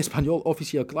nu heeft Espanyol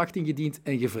officieel klacht ingediend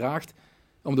en gevraagd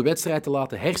om de wedstrijd te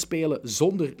laten herspelen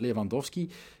zonder Lewandowski,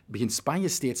 begint Spanje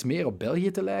steeds meer op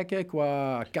België te lijken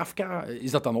qua Kafka.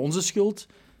 Is dat dan onze schuld?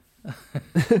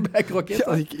 Bij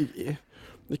Croquetta? Ja,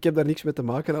 ik heb daar niks mee te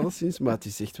maken, alleszins, maar het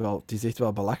is echt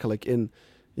wel belachelijk. En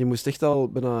je moest echt al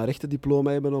bijna een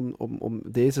rechtendiploma hebben om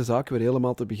deze zaak weer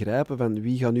helemaal te begrijpen. Van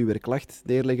wie gaat nu weer klacht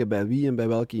neerleggen bij wie en bij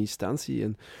welke instantie.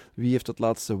 En wie heeft het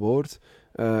laatste woord.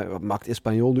 Maakt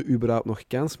Espanyol nu überhaupt nog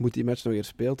kans? Moet die match nog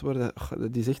herspeeld worden?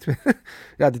 Dat is echt...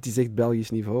 ja, dit is echt Belgisch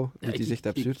niveau. Dit is echt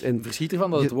absurd. Ik verschiet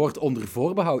ervan dat het woord onder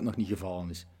voorbehoud nog niet gevallen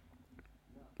is.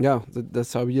 Ja, dat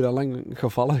zou hier al lang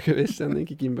gevallen geweest zijn, denk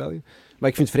ik, in België. Maar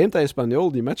ik vind het vreemd dat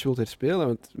Espanyol die match wil herspelen.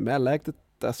 Want mij lijkt het,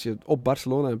 als je op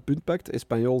Barcelona een punt pakt,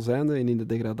 Espanyol zijnde en in de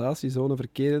degradatiezone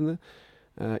verkerende...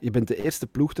 je bent de eerste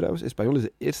ploeg trouwens. Espanyol is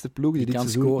de eerste ploeg die dit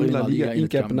seizoen in La Liga in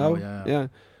Camp Nou... Ja.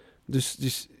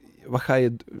 Dus wat ga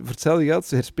je... Voor hetzelfde geld,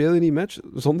 ze herspelen die match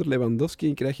zonder Lewandowski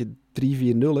en krijg je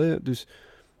 3-4-0. Hè. Dus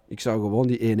ik zou gewoon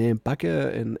die 1-1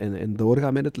 pakken en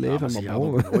doorgaan met het leven. Maar ze gaan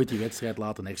ook nooit die wedstrijd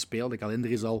laten herspelen. De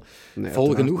kalender is al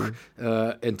vol genoeg.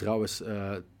 En trouwens,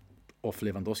 of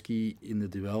Lewandowski in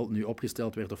het duel nu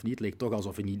opgesteld werd of niet, leek toch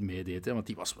alsof hij niet meedeed. Hè? Want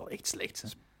die was wel echt slecht. Hè?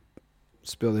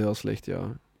 Speelde heel slecht,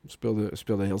 ja.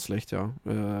 Speelde heel slecht, ja.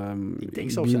 Ik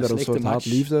denk zelfs een slechte match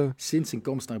liefde. Sinds zijn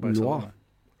komst naar Barcelona. Ja.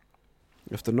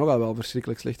 Hij heeft er nogal wel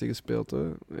verschrikkelijk slechte gespeeld.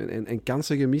 Hè. En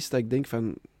kansen gemist dat ik denk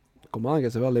van... Kom aan, je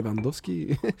bent wel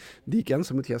Lewandowski. Die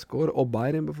kansen moet je scoren. Op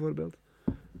Bayern bijvoorbeeld.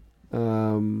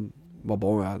 Maar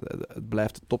bon, ja, het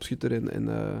blijft de topschutter.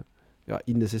 En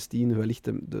in de 16 wellicht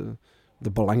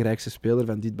de belangrijkste speler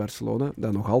van dit Barcelona.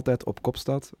 Dat nog altijd op kop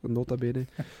staat, nota bene.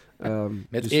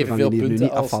 Met dus evenveel punten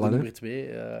als afvallen, de nummer 2,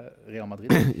 Real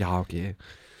Madrid. Ja, oké.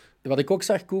 Wat ik ook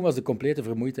zag, Koen, was de complete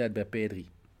vermoeidheid bij Pedri.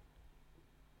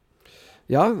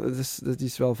 Ja, dat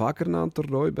is wel vaker na een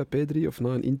toernooi bij Pedri of na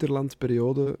een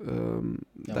interlandperiode.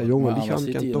 Dat jonge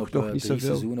lichaam kan toch nog niet zoveel.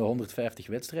 Seizoenen 150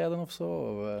 wedstrijden of zo?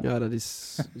 Of, Ja,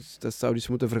 dat zou dus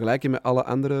moeten vergelijken met alle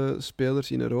andere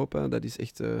spelers in Europa. Dat is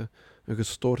echt een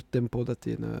gestoord tempo.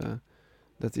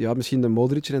 Misschien de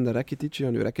Modric en de Rakitic. Ja,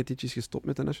 nu Rakitic is gestopt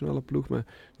met de nationale ploeg, maar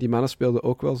die mannen speelden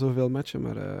ook wel zoveel matchen.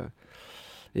 Maar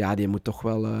die moet toch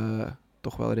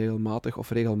wel regelmatig of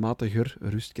regelmatiger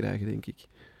rust krijgen, denk ik.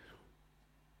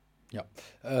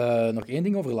 Ja. Nog één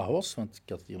ding over Laos, want ik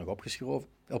had het hier nog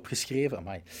opgeschreven.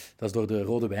 Amai. Dat is door de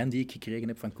rode wijn die ik gekregen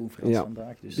heb van Koen Frans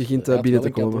vandaag. Dus, begint binnen te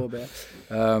komen.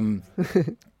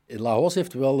 Laos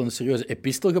heeft wel een serieuze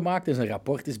epistel gemaakt en zijn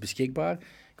rapport is beschikbaar.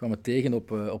 Ik kwam het tegen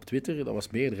op Twitter, dat was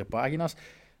meerdere pagina's.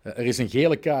 Er is een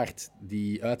gele kaart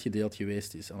die uitgedeeld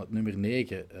geweest is aan het nummer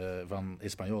 9 van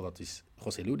Espanyol. Dat is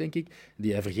José Lu, denk ik,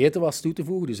 die hij vergeten was toe te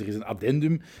voegen. Dus er is een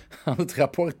addendum aan het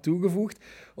rapport toegevoegd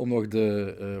om nog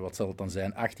de, wat zal het dan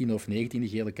zijn, 18e of 19e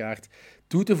gele kaart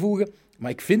toe te voegen.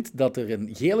 Maar ik vind dat er een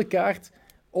gele kaart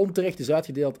onterecht is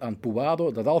uitgedeeld aan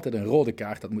Puado, dat altijd een rode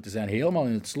kaart had moeten zijn. Helemaal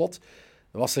in het slot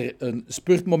was er een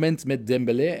spurtmoment met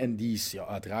Dembélé en die is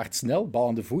uiteraard snel, bal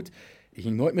aan de voet. Die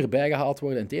ging nooit meer bijgehaald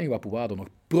worden. En het enige wat Puado nog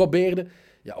probeerde,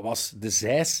 was de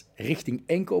zeis richting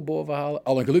enkel bovenhalen.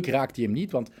 Al een geluk raakte hij hem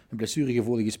niet, want een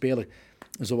blessuregevoelige speler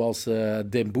zoals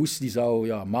Dembous, die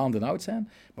zou maanden oud zijn.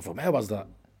 Maar voor mij was dat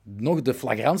nog de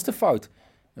flagrantste fout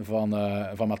van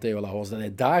Matteo Lahoz. Dat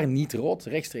hij daar niet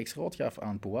rechtstreeks rood gaf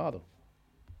aan Puado.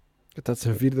 Het had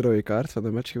zijn 4e rode kaart van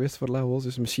de match geweest voor Lahoz,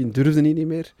 dus misschien durfde hij niet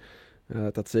meer.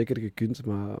 Het had zeker gekund,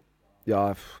 maar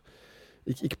ja...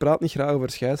 Ik praat niet graag over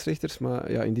scheidsrechters, maar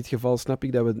in dit geval snap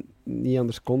ik dat we niet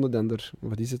anders konden dan er,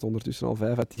 wat is het, ondertussen al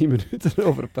 5 à 10 minuten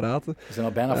over praten. We zijn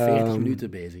al bijna 40 minuten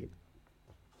bezig.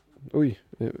 Oei,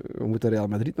 we moeten Real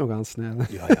Madrid nog aansnijden.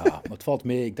 Ja, maar het valt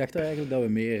mee. Ik dacht eigenlijk dat we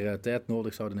meer tijd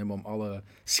nodig zouden hebben om alle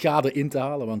schade in te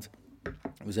halen, want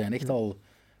we zijn echt al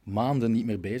maanden niet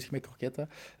meer bezig met Croquetta.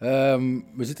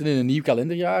 We zitten in een nieuw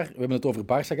kalenderjaar. We hebben het over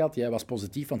Barça gehad. Jij was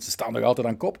positief, want ze staan nog altijd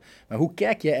aan kop. Maar hoe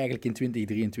kijk jij eigenlijk in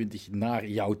 2023 naar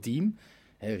jouw team?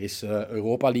 Er is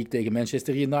Europa League tegen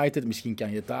Manchester United. Misschien kan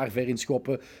je het daar ver in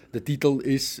schoppen. De titel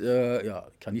is,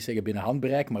 ik ga niet zeggen binnen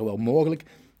handbereik, maar wel mogelijk.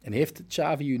 En heeft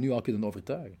Xavi je nu al kunnen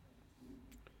overtuigen?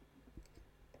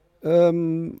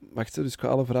 Wacht, dus ik ga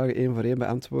alle vragen 1 voor 1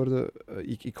 beantwoorden.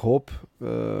 Ik hoop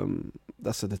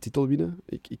dat ze de titel winnen.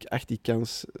 Ik acht die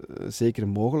kans zeker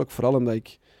mogelijk. Vooral omdat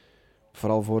ik,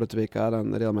 vooral voor het WK,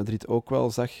 dan Real Madrid ook wel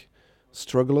zag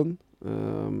struggelen.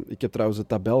 Ik heb trouwens de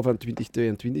tabel van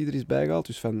 2022 er eens bijgehaald.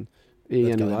 Dus van 1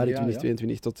 januari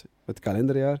 2022 tot het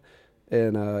kalenderjaar.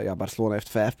 En Barcelona heeft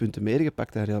 5 punten meer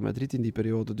gepakt dan Real Madrid in die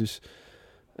periode. Dus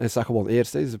hij zag gewoon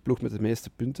eerst, is de ploeg met de meeste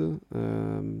punten.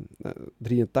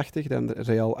 83, dan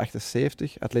Real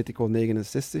 78, Atletico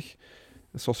 69.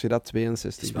 Sociedad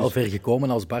 62. Het is wel ver gekomen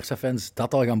als Barça-fans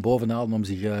dat al gaan bovenhalen om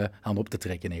zich aan op te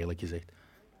trekken, eerlijk gezegd.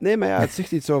 Nee, maar ja, het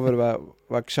zegt iets over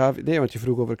wat Xavi... Nee, want je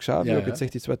vroeg over Xavi Ja, ook. ja. Het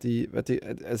zegt iets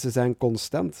ze zijn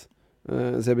constant.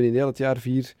 Ze hebben in heel het jaar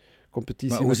 4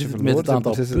 competities Maar hoe zit het met het verloren.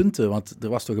 aantal Ze- punten? Want er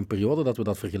was toch een periode dat we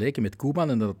dat vergeleken met Koeman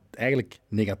en dat het eigenlijk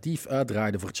negatief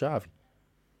uitdraaide voor Xavi.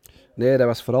 Nee, dat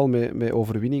was vooral met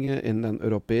overwinningen en dan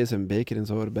Europees en beker en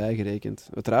zo erbij gerekend.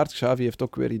 Uiteraard, Xavi heeft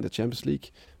ook weer in de Champions League...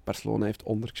 Barcelona heeft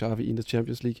onder Xavi in de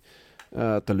Champions League...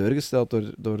 teleurgesteld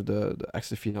door de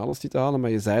achtste finales niet te halen. Maar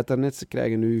je zei het daarnet, ze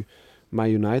krijgen nu Man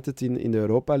United in de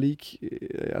Europa League.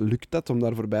 Ja, lukt dat om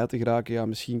daar voorbij te geraken? Ja,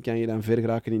 misschien kan je dan ver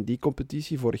geraken in die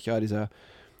competitie. Vorig jaar is dat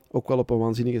ook wel op een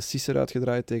waanzinnige sisser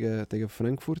uitgedraaid tegen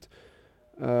Frankfurt.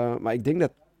 Maar ik denk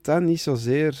dat dat niet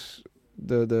zozeer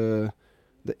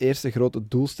de eerste grote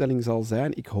doelstelling zal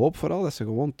zijn. Ik hoop vooral dat ze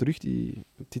gewoon terug die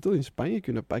titel in Spanje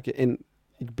kunnen pakken. En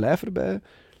ik blijf erbij.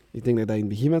 Ik denk dat ik dat in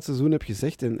het begin van het seizoen heb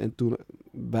gezegd en toen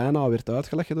bijna werd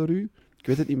uitgelachen door u. Ik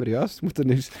weet het niet meer juist, ik moet er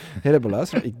nu eens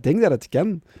herbeluisteren. Ik denk dat het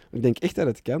kan. Ik denk echt dat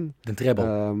het kan. De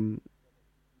treble.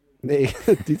 Nee,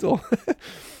 de titel.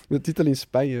 De titel in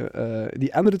Spanje.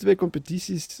 Die andere 2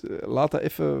 competities, laat dat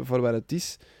even voor wat het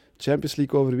is. Champions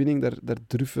League overwinning, daar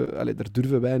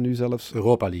durven wij nu zelfs...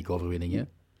 Europa League-overwinning, hè?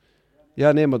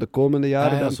 Ja, nee, maar de komende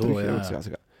jaren Ja, dan zo, terug. ja. Want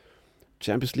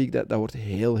Champions League, dat wordt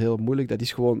heel, heel moeilijk. Dat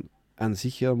is gewoon aan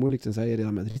zich heel moeilijk, tenzij je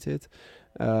Real Madrid heet.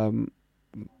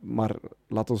 Maar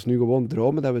laat ons nu gewoon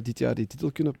dromen dat we dit jaar die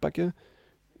titel kunnen pakken.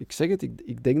 Ik zeg het,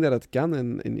 ik denk dat het kan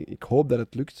en ik hoop dat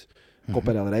het lukt.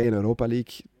 Copa del Rey en Europa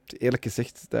League, eerlijk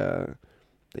gezegd, dat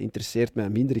interesseert mij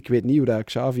minder. Ik weet niet hoe dat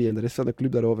Xavi en de rest van de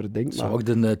club daarover denkt. Het zou Maar ook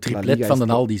de La triplet Liga van is de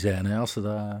toch- Aldi zijn, hè, als ze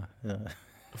dat... Ja.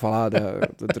 Voilà,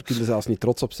 daar kun je zelfs niet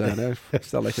trots op zijn. Hè.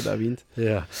 Stel dat je dat wint.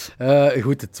 Ja.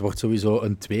 Goed, het wordt sowieso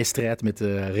een tweestrijd met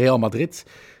Real Madrid,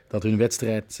 dat hun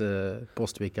wedstrijd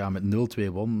post-WK met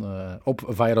 0-2 won. Op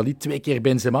Valladolid 2 keer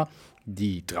Benzema,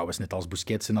 die trouwens net als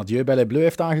Busquets een adieu bij Les Bleus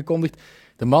heeft aangekondigd.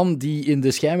 De man die in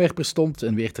de schijnwerper stond,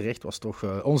 en weer terecht, was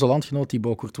toch onze landgenoot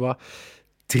Thibaut Courtois.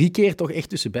 3 keer toch echt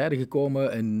tussen beiden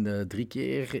gekomen en 3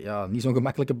 keer ja, niet zo'n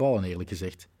gemakkelijke ballen, eerlijk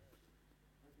gezegd.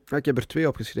 Ja, ik heb er 2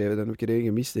 opgeschreven, dan heb ik er 1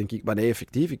 gemist, denk ik. Maar nee,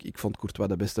 effectief, ik vond Courtois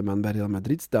de beste man bij Real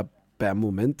Madrid. Dat bij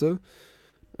momenten,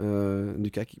 nu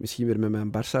kijk ik misschien weer met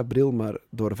mijn Barça-bril, maar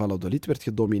door Valladolid werd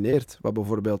gedomineerd. Wat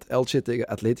bijvoorbeeld Elche tegen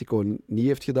Atletico niet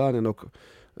heeft gedaan en ook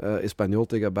Espanyol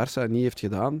tegen Barça niet heeft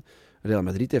gedaan. Real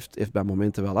Madrid heeft bij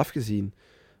momenten wel afgezien.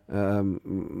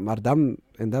 Maar dan,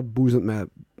 en dat boezemt mij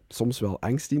soms wel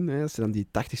angst in, hè, als je dan die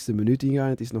 80ste minuut ingaat,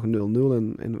 het is nog 0-0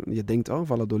 en je denkt, oh,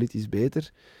 Valladolid is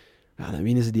beter. Ja, dan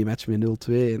winnen ze die match met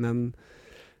 0-2 en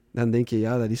dan denk je,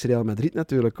 ja, dat is Real Madrid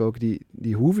natuurlijk ook.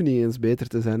 Die hoeven niet eens beter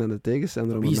te zijn dan de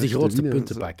tegenstander. Om Wie is een de match te grootste winnen.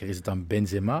 puntenpakker? Is het dan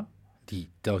Benzema, die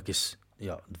telkens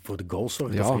voor de goals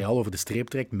zorgt, Ja. of Real over de streep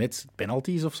trekt met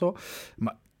penalties of zo?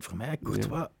 Maar voor mij,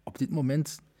 Courtois, op dit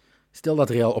moment... Stel dat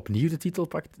Real opnieuw de titel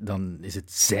pakt, dan is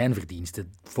het zijn verdienste.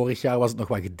 Vorig jaar was het nog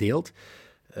wat gedeeld.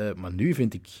 Maar nu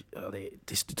vind ik...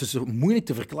 Het is zo moeilijk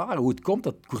te verklaren hoe het komt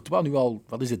dat Courtois nu al,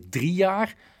 3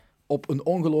 jaar op een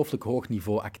ongelooflijk hoog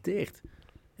niveau acteert.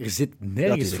 Er zit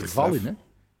nergens is echt verval in, straf.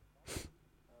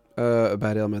 hè?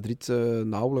 Bij Real Madrid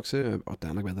nauwelijks. Hè.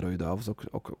 Uiteindelijk bij de Rode Duivels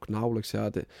ook nauwelijks. Ja.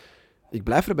 Ik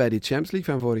blijf erbij, die Champions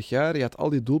League van vorig jaar. Je had al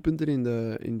die doelpunten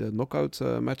in de knock-out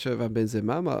matchen van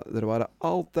Benzema, maar er waren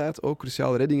altijd ook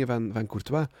cruciale reddingen van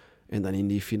Courtois. En dan in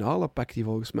die finale pakt hij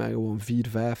volgens mij gewoon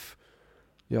 4-5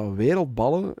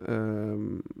 wereldballen.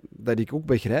 Dat ik ook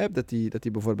begrijp dat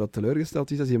hij bijvoorbeeld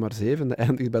teleurgesteld is als hij maar 7e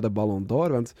eindigt bij de Ballon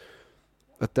d'Or. Want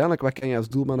uiteindelijk, wat kan je als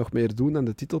doelman nog meer doen dan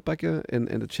de titel pakken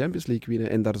en de Champions League winnen?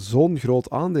 En daar zo'n groot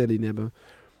aandeel in hebben.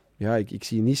 Ja, ik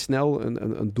zie niet snel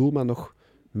een doelman nog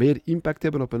meer impact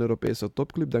hebben op een Europese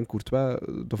topclub dan Courtois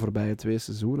de voorbije 2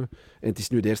 seizoenen. En het is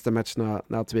nu de eerste match na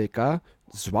het WK.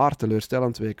 Zwaar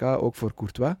teleurstellend WK, ook voor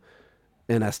Courtois.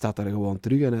 En hij staat daar gewoon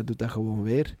terug en hij doet dat gewoon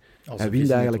weer. Als Hij een wint vis in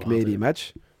het eigenlijk mee water. die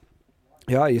match.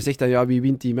 Ja, je zegt dan, ja, wie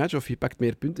wint die match of wie pakt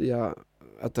meer punten? Ja,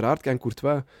 uiteraard kan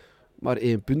Courtois maar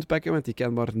 1 punt pakken, want die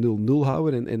kan maar 0-0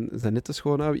 houden en zijn netten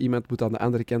schoonhouden. Iemand moet aan de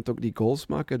andere kant ook die goals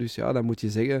maken. Dus ja, dan moet je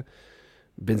zeggen,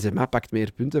 Benzema pakt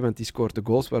meer punten, want die scoort de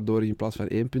goals, waardoor hij in plaats van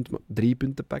 1 punt 3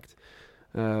 punten pakt.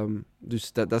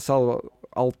 Dus dat zal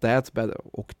altijd bij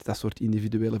ook dat soort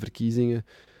individuele verkiezingen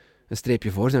een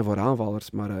streepje voor zijn voor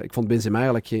aanvallers. Maar ik vond Benzema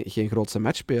eigenlijk geen grootste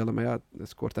match spelen. Maar ja, hij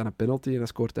scoort dan een penalty en hij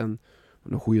scoort dan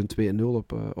een goede 2-0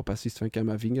 op assist van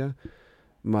Camavinga.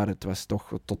 Maar het was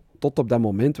toch, tot op dat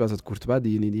moment was het Courtois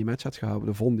die in die match had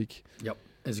gehouden, vond ik. Ja,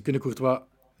 en ze kunnen Courtois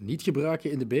niet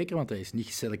gebruiken in de beker, want hij is niet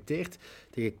geselecteerd.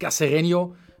 Tegen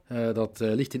Cacereño Dat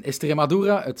ligt in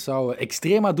Extremadura. Het zou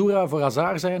Extremadura voor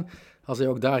Hazard zijn, als hij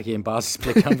ook daar geen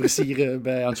basisplek kan versieren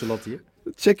bij Ancelotti. Hè?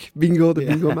 Check, bingo, de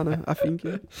bingo-mannen,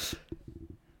 afvinken.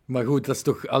 Maar goed, dat is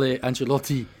toch...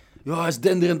 Ancelotti hij is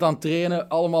denderend aan het trainen.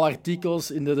 Allemaal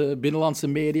artikels in de binnenlandse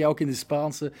media, ook in de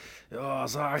Spaanse. Ja,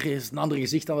 Hazard is een ander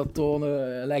gezicht aan het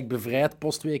tonen. Hij lijkt bevrijd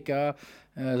post-WK.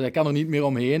 Hij kan er niet meer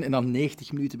omheen. En dan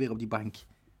 90 minuten weer op die bank.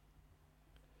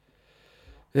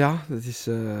 Ja, dat is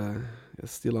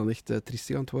stilaan echt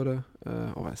triestig aan het worden.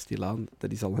 Stilaan,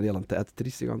 dat is al een hele tijd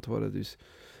triestig aan het worden. Dus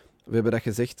we hebben dat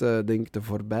gezegd, denk ik, de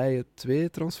voorbije 2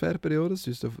 transferperiodes.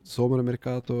 Dus de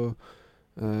zomermercato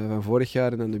van vorig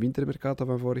jaar en dan de wintermercato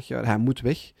van vorig jaar. Hij moet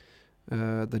weg.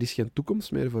 Er is geen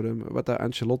toekomst meer voor hem. Wat dat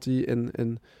Ancelotti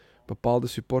en bepaalde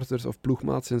supporters of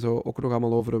ploegmaats en zo ook nog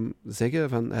allemaal over hem zeggen.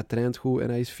 Van hij traint goed en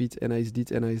hij is fit en hij is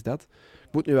dit en hij is dat.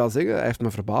 Ik moet nu wel zeggen, hij heeft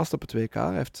me verbaasd op het WK.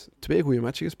 Hij heeft 2 goede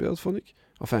matchen gespeeld, vond ik.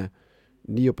 Enfin,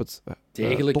 niet op het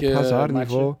top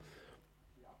Hazard-niveau.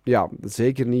 Ja,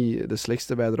 zeker niet de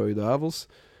slechtste bij de Rode Duivels.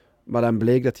 Maar dan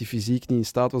bleek dat hij fysiek niet in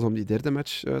staat was om die derde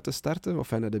match te starten.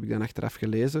 Enfin, dat heb ik dan achteraf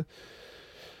gelezen.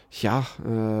 Ja,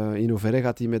 in hoeverre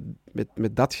gaat hij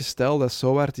met dat gestel, dat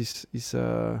zo hard is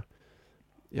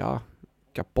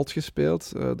kapot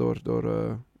gespeeld door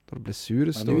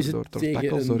blessures, door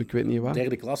tackles, door ik weet niet wat.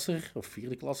 Derde klasser, of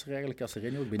vierde klasser eigenlijk,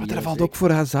 Cacereño. Maar daar valt ook voor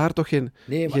Hazard toch geen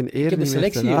eer ik heb de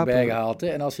selectie hierbij gehaald. Hè.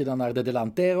 En als je dan naar de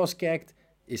delanteros kijkt,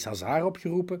 is Hazard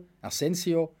opgeroepen,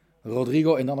 Asensio,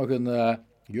 Rodrigo en dan nog een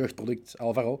jeugdproduct,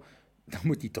 Alvaro. Dan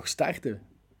moet hij toch starten.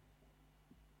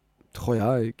 Goh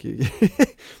ja,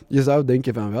 je zou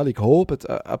denken van wel, ik hoop het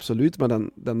absoluut, maar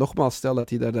dan nogmaals, stel dat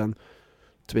hij daar dan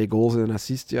 2 goals en een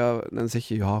assist, ja, dan zeg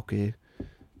je, ja oké,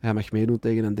 hij mag meedoen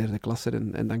tegen een derde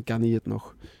klasser en dan kan hij het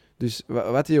nog. Dus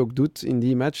wat hij ook doet in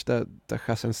die match, dat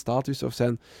gaat zijn status of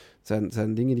zijn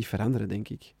dingen niet veranderen, denk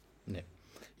ik. Nee,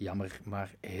 jammer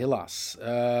maar helaas.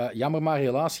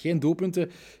 Geen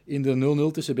doelpunten in de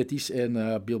 0-0 tussen Betis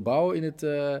en Bilbao in het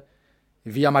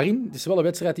Villamarín. Het is wel een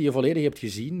wedstrijd die je volledig hebt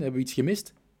gezien. Hebben we iets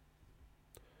gemist?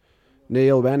 Nee,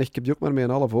 heel weinig. Ik heb die ook maar met een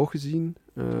half oog gezien.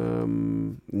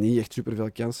 Niet echt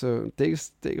superveel kansen.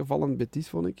 Tegenvallend Betis,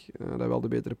 vond ik. Dat wel de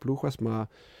betere ploeg was, maar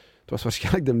het was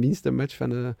waarschijnlijk de minste match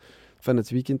van het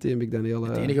weekend. Die heb ik dan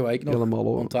het enige wat ik nog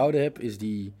onthouden heb, is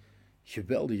die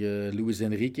geweldige Luis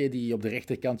Enrique, die op de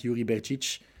rechterkant Juri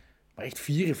Berčić maar echt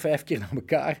 4 of 5 keer naar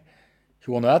elkaar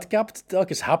gewoon uitkapt.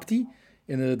 Telkens hapt hij.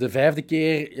 En de 5e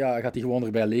keer gaat hij gewoon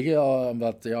erbij liggen,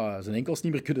 omdat zijn enkels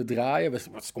niet meer kunnen draaien. Dat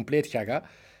was compleet gaga.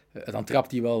 Dan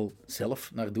trapt hij wel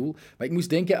zelf naar doel. Maar ik moest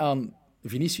denken aan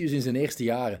Vinicius in zijn eerste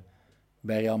jaren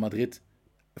bij Real Madrid.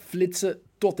 Flitsen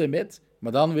tot en met,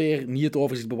 maar dan weer niet het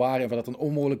overzicht bewaren en vanuit een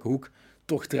onmogelijke hoek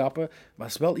toch trappen. Maar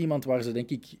het is wel iemand waar ze, denk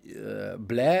ik,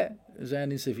 blij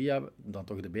zijn in Sevilla, dan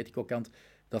toch de Betico-kant,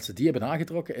 dat ze die hebben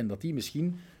aangetrokken en dat die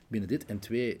misschien binnen dit en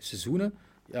 2 seizoenen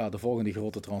de volgende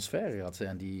grote transfer gaat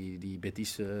zijn die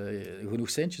Betis genoeg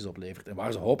centjes oplevert. En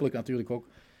waar ze hopelijk natuurlijk ook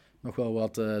nog wel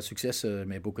wat successen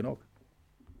mee boeken ook.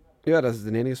 Ja, dat is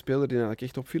de enige speler die eigenlijk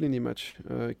echt opviel in die match.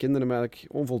 Ik kende hem eigenlijk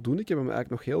onvoldoende. Ik heb hem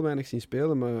eigenlijk nog heel weinig zien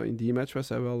spelen, maar in die match was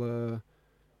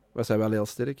hij wel heel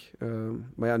sterk.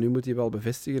 Maar ja, nu moet hij wel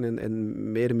bevestigen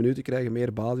en meer minuten krijgen,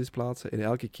 meer basisplaatsen. En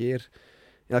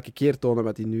elke keer tonen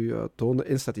wat hij nu toonde.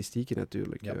 En statistieken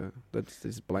natuurlijk. Ja. Dat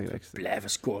is het belangrijkste. Blijven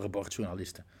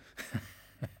scorebordjournalisten.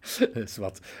 Dat is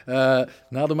wat.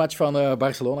 Na de match van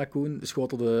Barcelona, Koen,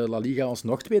 schotelde La Liga ons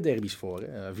nog 2 derbies voor.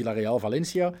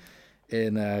 Villarreal-Valencia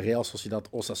en Real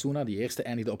Sociedad-Osasuna. Die eerste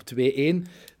eindigde op 2-1.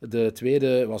 De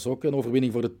tweede was ook een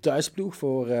overwinning voor de thuisploeg,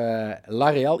 voor La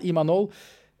Real Imanol.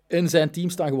 En zijn team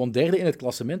staan gewoon derde in het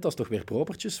klassement. Dat is toch weer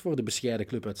propertjes voor de bescheiden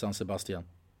club uit San Sebastián.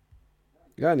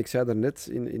 Ja, en ik zei daarnet,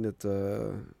 in het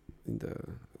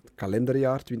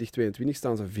kalenderjaar 2022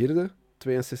 staan ze 4e.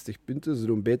 62 punten. Ze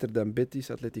doen beter dan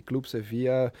Betis, Athletic Club,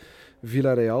 Sevilla,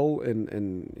 Villarreal. En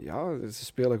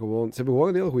ze hebben gewoon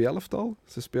een heel goed elftal.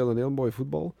 Ze spelen heel mooi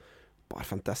voetbal. Een paar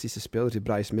fantastische spelers. Die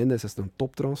Brais Mendes is een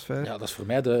toptransfer. Ja, dat is voor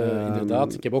mij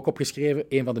inderdaad. Ik heb ook opgeschreven,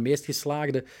 een van de meest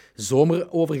geslaagde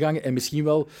zomerovergangen en misschien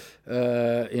wel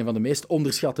een van de meest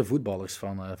onderschatte voetballers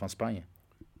van Spanje.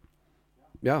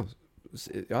 Ja,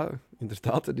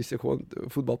 inderdaad. Het is gewoon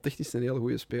voetbaltechnisch een heel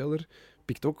goede speler.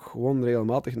 Pikt ook gewoon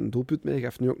regelmatig een doelpunt mee.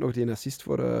 Gaf nu ook nog die assist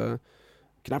voor een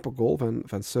knappe goal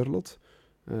van Sørloth,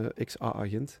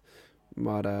 ex-A-agent.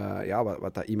 Maar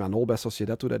wat dat Imanol bij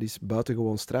Sociedad doet, dat is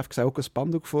buitengewoon straf. Ik zag ook een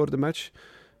spandoek voor de match.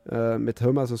 Met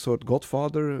hem als een soort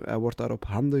godfather. Hij wordt daar op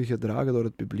handen gedragen door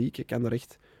het publiek. Hij kan er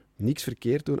echt niks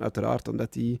verkeerd doen. Uiteraard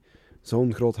omdat hij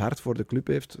zo'n groot hart voor de club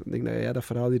heeft. Ik denk dat jij dat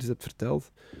verhaal hier eens hebt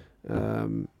verteld.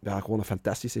 Gewoon een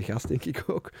fantastische gast, denk ik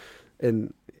ook.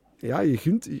 En Ja,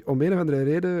 om een of andere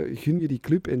reden gun je die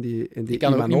club en die Ik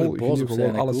kan er ook niet Imanol meer boos op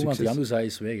zijn, alle want succes. Januzaj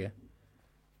is weg, hè.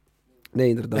 Nee,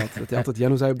 inderdaad. Dat hij altijd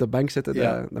Januzaj op de bank zette,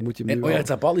 Ja. dat moet je hem En nu wel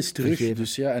Oyarzabal is terug, vergeven.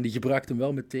 dus ja, en die gebruikt hem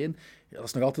wel meteen. Ja, dat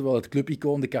is nog altijd wel het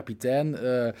clubicoon, de kapitein,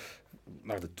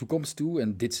 naar de toekomst toe.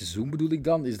 En dit seizoen bedoel ik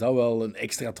dan, is dat wel een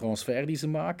extra transfer die ze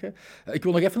maken. Ik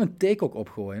wil nog even een take ook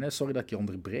opgooien, hè. Sorry dat ik je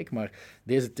onderbreek, maar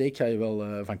deze take ga je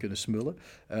wel van kunnen smullen.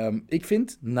 Ik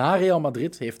vind, na Real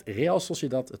Madrid heeft Real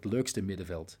Sociedad het leukste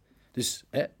middenveld. Dus,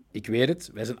 ik weet het,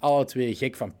 wij zijn alle twee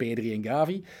gek van Pedri en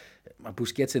Gavi, maar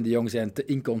Busquets en de Jong zijn te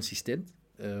inconsistent.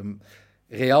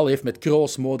 Real heeft met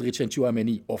Kroos, Modric en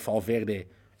Tchouaméni of Valverde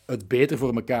het beter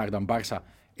voor elkaar dan Barça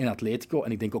en Atletico.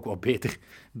 En ik denk ook wel beter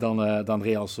dan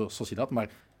Real Sociedad. Maar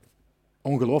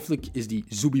ongelooflijk is die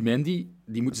Zubimendi,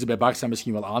 die moeten ze bij Barça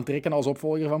misschien wel aantrekken als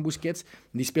opvolger van Busquets.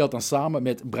 Die speelt dan samen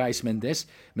met Brais Mendes,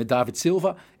 met David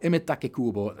Silva en met Take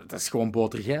Kubo. Dat is gewoon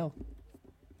botergeil.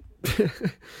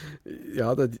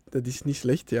 Ja, dat is niet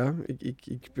slecht, ja.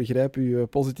 Ik begrijp uw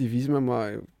positivisme,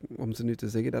 maar om ze nu te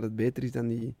zeggen dat het beter is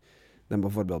dan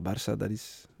bijvoorbeeld Barça, dat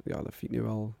vind ik nu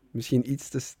wel misschien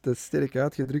iets te sterk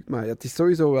uitgedrukt. Maar ja, het is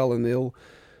sowieso wel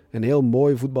een heel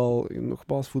mooi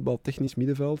voetbaltechnisch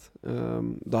middenveld.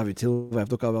 David Silva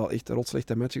heeft ook al wel echt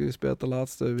rotslechte matchen gespeeld de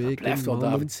laatste weken. Het blijft wel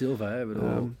maanden. David Silva, hè.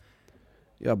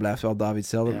 Ja, blijft wel David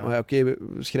Silva. Ja. Maar oké, we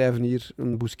schrijven hier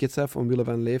een Busquets af omwille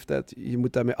van leeftijd. Je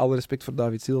moet dat met alle respect voor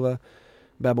David Silva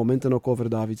bij momenten ook over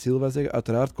David Silva zeggen.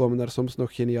 Uiteraard komen daar soms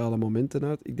nog geniale momenten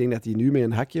uit. Ik denk dat hij nu met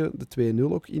een hakje de 2-0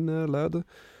 ook inluidde.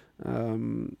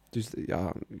 Dus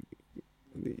ja,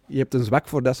 je hebt een zwak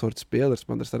voor dat soort spelers,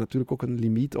 maar er staat natuurlijk ook een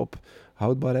limiet op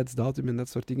houdbaarheidsdatum en dat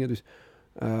soort dingen. Dus,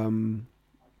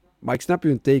 maar ik snap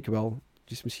uw take wel.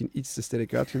 Het is misschien iets te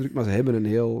sterk uitgedrukt, maar ze hebben een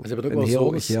heel Ze hebben ook wel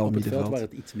zones geil op het veld middenveld. waar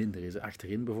het iets minder is.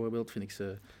 Achterin bijvoorbeeld vind ik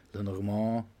ze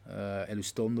Lenormand,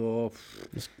 Elustondo.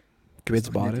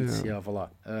 Kwetsbaar, hè, Iets, ja. ja,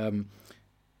 voilà.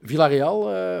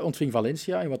 Villarreal ontving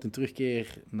Valencia, wat een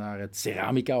terugkeer naar het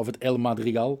Ceramica of het El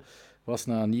Madrigal was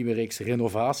na een nieuwe reeks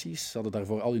renovaties. Ze hadden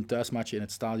daarvoor al hun thuismatje in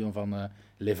het stadion van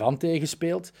Levante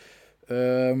gespeeld.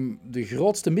 De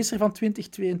grootste misser van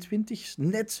 2022,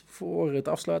 net voor het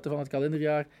afsluiten van het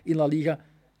kalenderjaar in La Liga,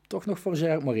 toch nog voor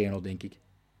Gerard Moreno, denk ik.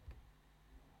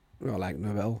 Ja, lijkt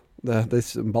me wel. Dat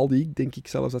is een bal die ik denk ik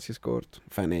zelfs had gescoord.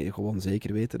 Enfin, nee, gewoon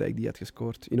zeker weten dat ik die had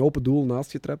gescoord. In open doel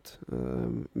naast getrapt.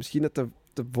 Misschien dat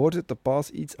de voorzet, de paas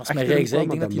iets Als mijn achter hem rechts, kwam, ik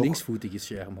denk maar dat dan hij nog- linksvoetig is,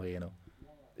 Gerard Moreno.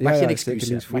 Ja, Mag geen ja, excuus zeker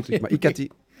zijn. linksvoetig. Maar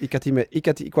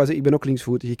ik ben ook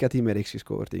linksvoetig. Ik had die met rechts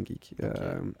gescoord, denk ik.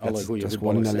 Alle goede dat is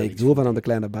gewoon een leek doel van aan de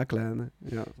kleine baklijnen.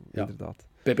 Ja, Ja. inderdaad.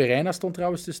 Pepe Reina stond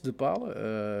trouwens tussen de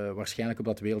palen. Waarschijnlijk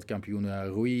omdat wereldkampioen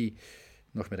Rui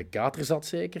nog met een kater zat,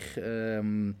 zeker.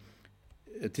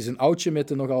 Het is een oudje met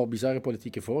een nogal bizarre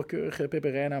politieke voorkeur, Pepe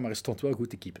Reina, maar hij stond wel goed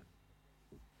te keepen.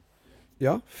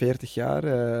 Ja, 40 jaar.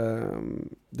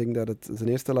 Ik denk dat het zijn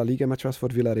eerste La Liga-match was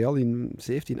voor Villarreal in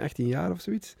 17, 18 jaar of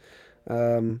zoiets.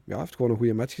 Ja, hij heeft gewoon een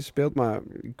goede match gespeeld, maar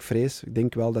ik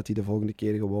denk wel dat hij de volgende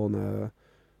keer gewoon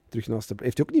terug naast de...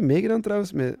 Heeft hij ook niet meegedaan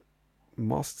trouwens met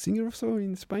Masked Singer of zo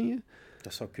in Spanje?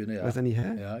 Dat zou kunnen, ja. Was dat niet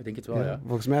hij? Ja, ik denk het wel, ja.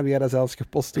 Volgens mij heb jij dat zelfs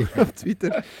gepost toen op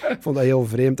Twitter. Ik vond dat heel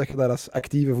vreemd dat je daar als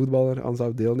actieve voetballer aan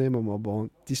zou deelnemen, maar bon,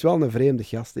 het is wel een vreemde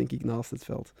gast, denk ik, naast het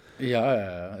veld. Ja,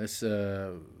 hij is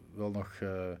wel nog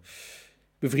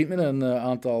bevriend met een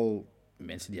aantal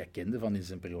mensen die hij kende van in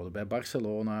zijn periode bij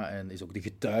Barcelona en is ook de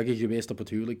getuige geweest op het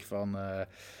huwelijk van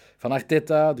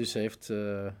Arteta. Dus hij heeft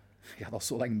gaat al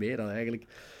zo lang mee dat eigenlijk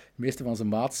de meeste van zijn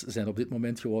maats zijn op dit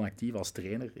moment gewoon actief als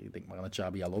trainer. Ik denk maar aan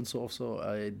Xabi Alonso of zo.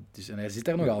 Dus, en hij zit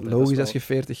daar nog altijd. Logisch Dat als is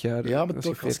je 40 jaar... ja, maar als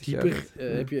je toch, als 40 jaar keeper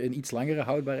bent. heb je een iets langere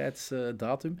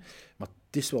houdbaarheidsdatum. Maar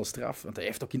het is wel straf, want hij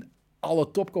heeft ook in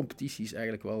alle topcompetities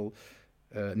eigenlijk wel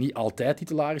niet altijd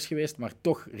titularis geweest, maar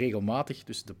toch regelmatig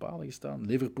tussen de palen gestaan.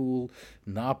 Liverpool,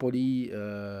 Napoli,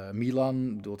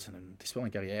 Milan. Het is wel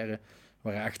een carrière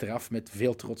waar hij achteraf met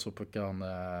veel trots op kan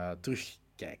terugkijken.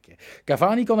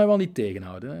 Cavani kon hij wel niet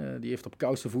tegenhouden. Hè. Die heeft op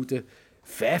kouse voeten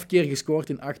 5 keer gescoord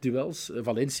in 8 duels.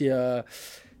 Valencia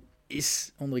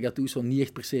is onder Gattuso niet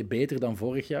echt per se beter dan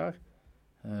vorig jaar.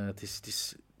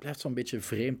 Het blijft zo'n beetje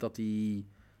vreemd dat die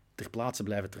ter plaatse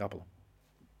blijven trappelen.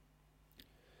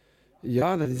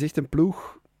 Ja, dat is echt een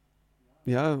ploeg.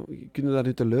 Ja, kunnen daar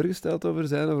nu teleurgesteld over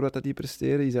zijn, over wat dat die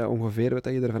presteren? Is dat ongeveer wat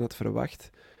dat je ervan had verwacht?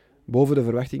 Boven de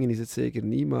verwachtingen is het zeker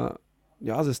niet, maar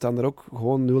ja, ze staan er ook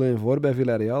gewoon 0-1 voor bij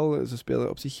Villarreal. Ze spelen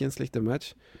op zich geen slechte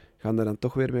match. Gaan er dan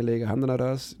toch weer met lege handen naar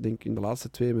huis. Ik denk in de laatste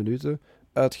 2 minuten.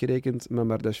 Uitgerekend met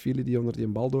Mardashvili die onder die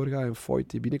bal doorgaat en Foyt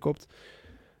die binnenkomt.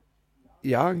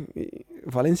 ja,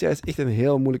 Valencia is echt een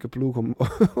heel moeilijke ploeg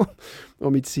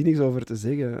om iets zinnigs over te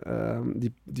zeggen.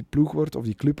 Die ploeg wordt, of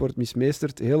die club wordt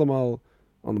mismeesterd helemaal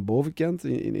aan de bovenkant,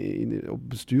 op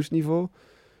bestuursniveau.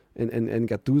 En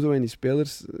Gattuso en die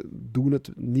spelers doen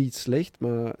het niet slecht,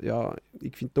 maar ja,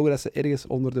 ik vind toch dat ze ergens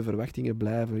onder de verwachtingen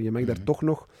blijven. Je mag daar toch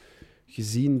nog,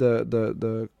 gezien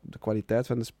de kwaliteit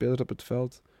van de spelers op het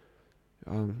veld,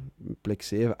 ja, plek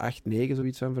 7, 8, 9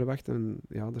 zoiets van verwachten. En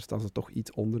ja, daar staan ze toch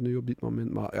iets onder nu op dit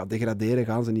moment. Maar ja, degraderen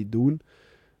gaan ze niet doen.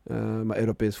 Maar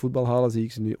Europees voetbal halen zie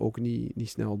ik ze nu ook niet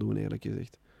snel doen, eerlijk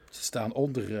gezegd. Ze staan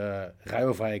onder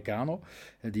Rayo Vallecano.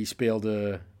 Die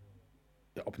speelde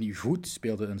opnieuw goed,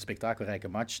 speelde een spektakelrijke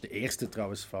match. De eerste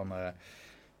trouwens van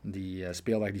die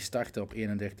speeldag die startte op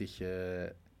 31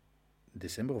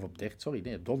 december of op 30, sorry,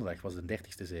 nee, donderdag was de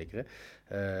 30ste zeker.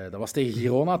 Dat was tegen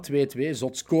Girona, 2-2,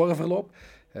 zot scoreverloop.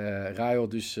 Rayo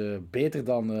dus beter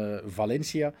dan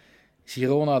Valencia.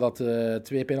 Girona dat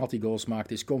 2 penaltygoals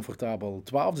maakte is comfortabel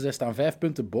 12, dus zij staan 5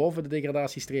 punten boven de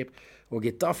degradatiestreep. Ook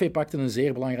Getafe pakte een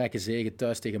zeer belangrijke zege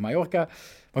thuis tegen Mallorca.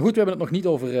 Maar goed, we hebben het nog niet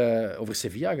over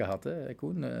Sevilla gehad, hè,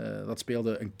 Koen. Dat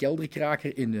speelde een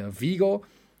kelderkraker in Vigo,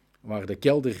 waar de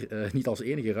kelder niet als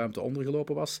enige ruimte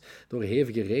ondergelopen was door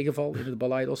hevige regenval in het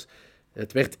Balaidos.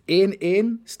 Het werd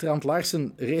 1-1. Strand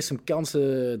Larsen race hem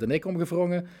kansen de nek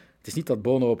omgevrongen. Het is niet dat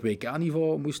Bono op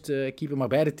WK-niveau moest keepen, maar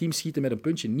beide teams schieten met een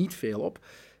puntje niet veel op.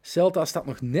 Celta staat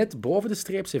nog net boven de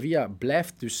streep. Sevilla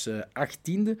blijft dus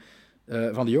 18e.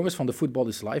 Van de jongens van de Football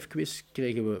is Live quiz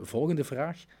kregen we volgende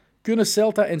vraag. Kunnen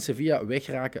Celta en Sevilla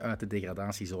wegraken uit de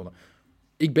degradatiezone?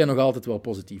 Ik ben nog altijd wel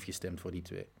positief gestemd voor die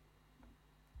twee.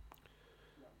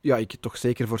 Ja, ik toch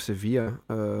zeker voor Sevilla.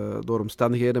 Door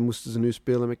omstandigheden moesten ze nu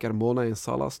spelen met Carmona en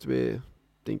Salas, twee,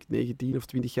 denk 19 of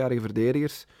 20-jarige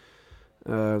verdedigers.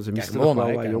 Ze misten nog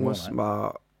wel wat jongens,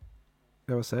 maar...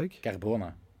 Ja, wat zei ik?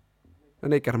 Carbona.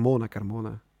 Nee, Carmona. Ik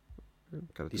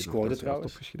had het die scoorde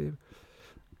trouwens. Opgeschreven.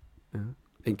 Ja.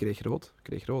 En kreeg rood.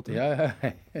 Ja,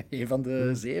 een van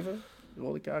de 7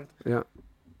 rode kaarten. Ja.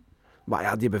 Maar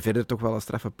ja, die hebben verder toch wel een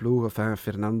straffe ploeg. Enfin,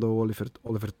 Fernando,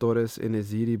 Oliver Torres,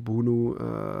 Enesiri, Bounu,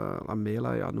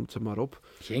 Lamela, ja, noem ze maar op.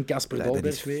 Geen Casper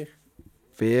Dolberg weer?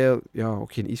 Veel, ja,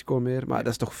 ook geen Isco meer. Maar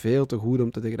dat is toch veel te goed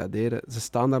om te degraderen. Ze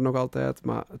staan daar nog altijd,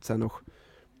 maar het zijn nog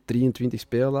 23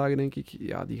 speeldagen, denk ik.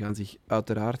 Ja, die gaan zich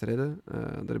uiteraard redden.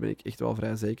 Daar ben ik echt wel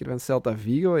vrij zeker van. Celta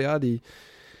Vigo, ja, die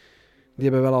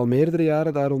hebben wel al meerdere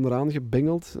jaren daar onderaan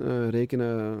gebengeld.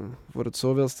 Rekenen voor het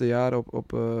zoveelste jaar op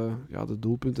de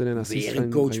doelpunten en assists. Weer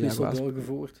een coachwissel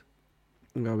doorgevoerd.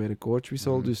 Ja, weer een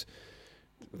coachwissel. Dus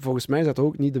volgens mij is dat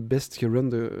ook niet de best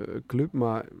gerunde club,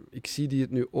 maar ik zie die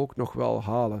het nu ook nog wel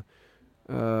halen.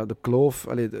 De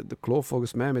kloof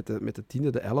volgens mij met de 10e,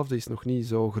 de 11e is nog niet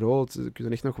zo groot. Er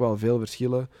kunnen echt nog wel veel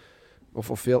verschillen. Of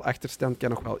veel achterstand kan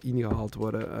nog wel ingehaald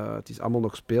worden. Het is allemaal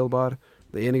nog speelbaar.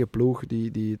 De enige ploeg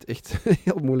die het echt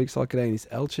heel moeilijk zal krijgen is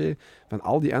Elche. Van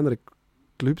al die andere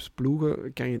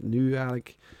ploegen, kan je het nu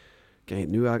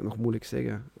eigenlijk nog moeilijk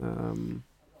zeggen.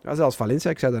 Ja, zelfs Valencia,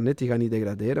 ik zei daarnet, die gaan niet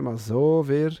degraderen, maar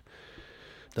zover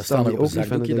dat staan die ook niet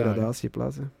van de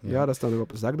degradatieplaatsen. Ja, dat staat nog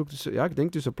op een zakdoek. Dus ja, ik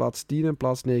denk tussen plaats 10 en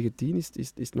plaats 19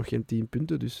 is nog geen 10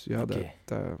 punten. Dus ja,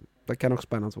 dat kan nog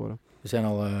spannend worden. We zijn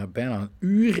al bijna een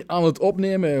uur aan het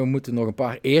opnemen. We moeten nog een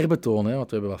paar eerbetonen, want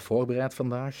we hebben wat voorbereid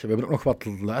vandaag. We hebben ook nog wat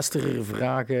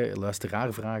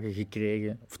luisteraarvragen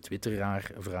gekregen, of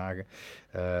twitteraarvragen.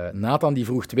 Nathan die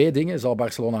vroeg 2 dingen. Zal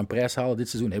Barcelona een prijs halen dit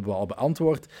seizoen? Hebben we al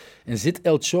beantwoord. En zit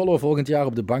El Cholo volgend jaar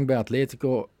op de bank bij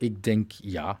Atletico? Ik denk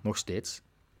ja, nog steeds.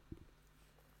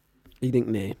 Ik denk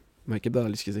nee. Maar ik heb dat al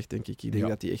eens gezegd, denk ik. Ik denk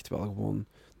dat hij echt wel gewoon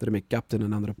ermee kapt en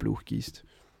een andere ploeg kiest.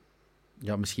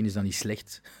 Ja, misschien is dat niet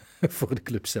slecht voor de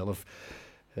club zelf.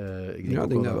 Ik denk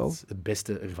dat wel het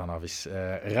beste ervan af is.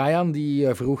 Ryan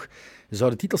die vroeg,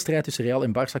 zou de titelstrijd tussen Real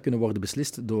en Barça kunnen worden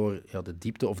beslist door de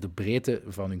diepte of de breedte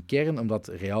van hun kern, omdat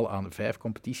Real aan 5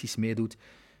 competities meedoet.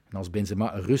 En als Benzema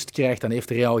rust krijgt, dan heeft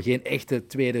Real geen echte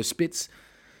tweede spits.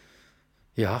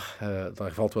 Ja,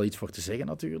 daar valt wel iets voor te zeggen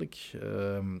natuurlijk.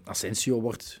 Asensio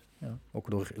wordt ook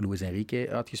door Luis Enrique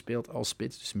uitgespeeld als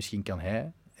spits, dus misschien kan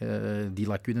hij die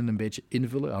lacunen een beetje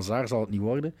invullen. Hazard zal het niet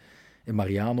worden. En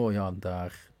Mariano, ja,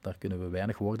 daar kunnen we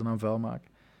weinig woorden aan vuil maken.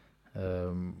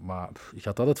 Maar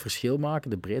gaat dat het verschil maken,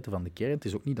 de breedte van de kern? Het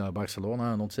is ook niet dat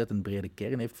Barcelona een ontzettend brede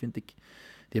kern heeft, vind ik. Die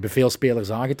hebben veel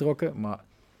spelers aangetrokken, maar...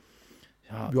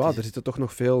 Ja, er zitten toch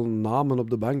nog veel namen op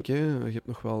de bank. Hè. Je hebt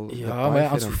nog wel... Ja, maar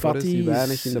Ansu Fati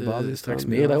weinig in de basis straks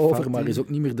meer daarover, maar er is ook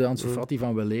niet meer de Ansu Fati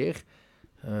van weleer.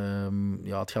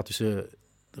 Het gaat tussen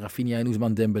Rafinha en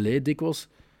Ousmane Dembélé dikwijls.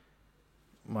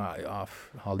 Maar ja,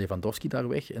 haal Lewandowski daar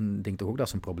weg en ik denk toch ook dat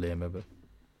ze een probleem hebben.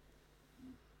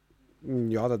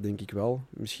 Ja, dat denk ik wel.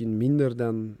 Misschien minder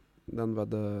dan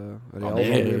wat de Real...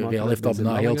 Real heeft al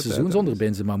na heel het seizoen zonder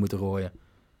Benzema moeten rooien.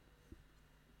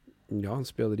 Ja, en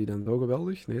speelde die dan zo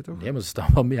geweldig? Nee, toch? Nee, maar ze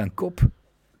staan wel mee aan kop.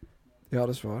 Ja, dat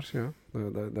is waar. Ja,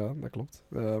 dat klopt.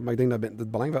 Maar ik denk dat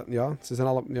het belang van... Ja, ze zijn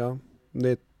al... Ja,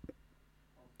 nee,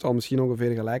 het zal misschien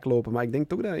ongeveer gelijk lopen. Maar ik denk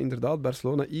toch dat inderdaad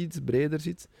Barcelona iets breder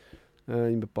zit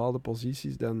in bepaalde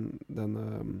posities dan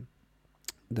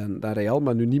Real.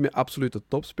 Maar nu niet met absolute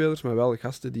topspelers, maar wel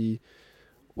gasten die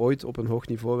ooit op een hoog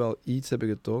niveau wel iets hebben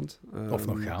getoond. Of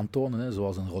nog gaan tonen, hè,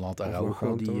 zoals een Ronald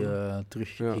Araujo die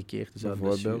teruggekeerd is uit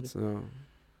bijvoorbeeld. Ja.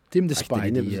 Tim de Spy.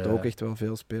 Achterin hebben ze ook echt wel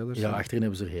veel spelers. Ja, achterin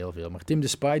hebben ze er heel veel. Maar Tim de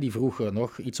Spy die vroeg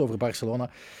nog iets over Barcelona.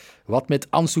 Wat met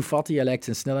Ansu Fati? Hij lijkt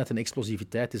zijn snelheid en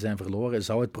explosiviteit te zijn verloren.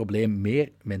 Zou het probleem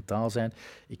meer mentaal zijn?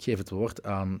 Ik geef het woord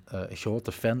aan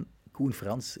grote fan. Koen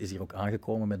Frans is hier ook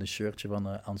aangekomen met een shirtje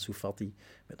van Ansu Fati.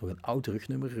 Met nog een oud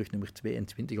rugnummer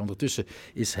 22. Ondertussen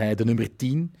is hij de nummer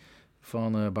 10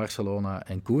 van Barcelona.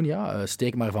 En Koen, ja,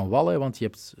 steek maar van wal, hè, want je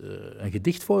hebt een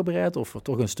gedicht voorbereid of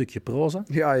toch een stukje proza.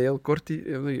 Ja, heel kort.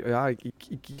 Ja,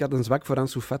 ik had een zwak voor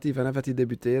Ansu Fati vanaf dat hij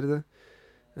debuteerde.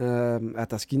 Hij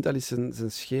had als kind al eens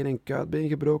zijn scheen- en kuitbeen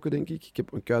gebroken, denk ik. Ik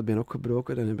heb mijn kuitbeen ook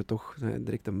gebroken, dan hebben we toch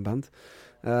direct een band.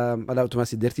 Maar toen was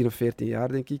hij 13 of 14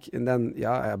 jaar, denk ik. En dan,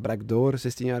 ja, hij brak door,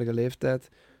 16-jarige leeftijd.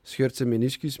 Scheurt zijn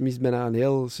meniscus, mist bijna een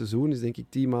heel seizoen. Is denk ik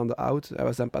 10 maanden oud. Hij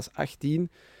was dan pas 18.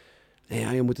 En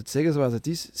ja, je moet het zeggen zoals het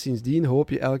is. Sindsdien hoop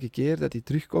je elke keer dat hij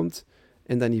terugkomt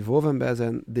en dat niveau van bij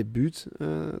zijn debuut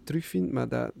terugvindt. Maar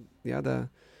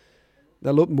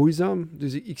dat loopt moeizaam.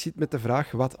 Dus ik zit met de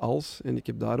vraag, wat als? En ik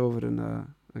heb daarover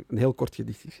een heel kort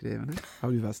gedicht geschreven. Hè.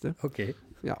 Hou je vast, hè. Oké.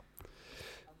 Ja.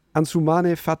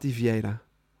 Ansoumane Fati Vieira,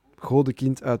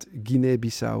 godenkind uit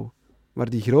Guinea-Bissau. Maar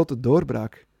die grote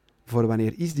doorbraak, voor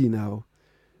wanneer is die nou?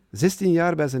 16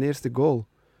 jaar bij zijn eerste goal.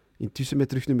 Intussen met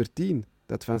terug nummer 10,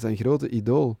 dat van zijn grote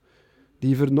idool.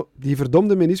 Die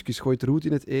verdomde meniscus gooit roet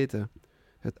in het eten.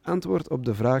 Het antwoord op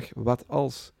de vraag, wat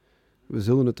als? We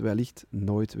zullen het wellicht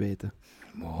nooit weten.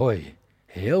 Mooi.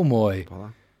 Heel mooi.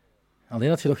 Voilà. Alleen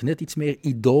had je nog net iets meer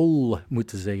idool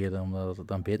moeten zeggen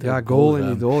dan beter. Ja, goal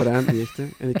en idool rijmt niet echt. Hè.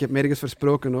 En ik heb me ergens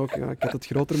versproken ook. Ja, ik had het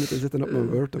groter moeten zetten op mijn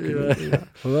Word-document. Ja.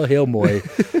 Wel heel mooi.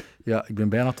 Ja, ik ben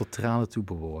bijna tot tranen toe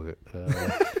bewogen.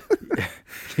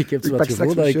 Ik heb zo het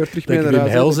gevoel dat ik Wim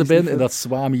Helzen ben en dat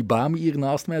Swami Bami hier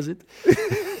naast mij zit.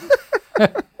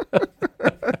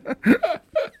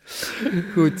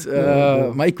 Goed,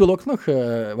 maar ik wil ook nog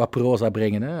wat proza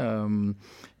brengen. Hè.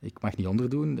 Ik mag niet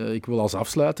onderdoen. Ik wil als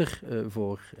afsluiter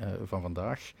van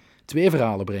vandaag 2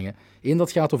 verhalen brengen. Eén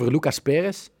dat gaat over Lucas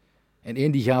Perez en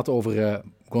één die gaat over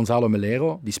Gonzalo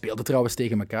Melero. Die speelden trouwens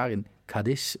tegen elkaar in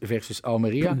Cadiz versus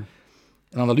Almeria.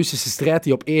 Een analytische strijd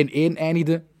die op 1-1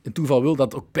 eindigde. Een toeval wil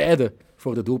dat ook beide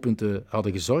voor de doelpunten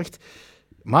hadden gezorgd.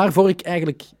 Maar voor ik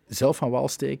eigenlijk zelf van wal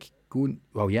steek, Koen,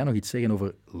 wou jij nog iets zeggen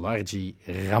over Largi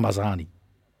Ramazani?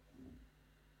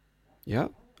 Ja?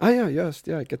 Ah ja, juist.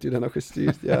 Ja, ik had u dat nog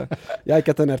gestuurd. Ja, ja, ik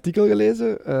had een artikel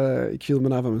gelezen. Ik viel me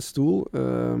na van mijn stoel.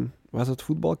 Was het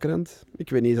Voetbalkrant? Ik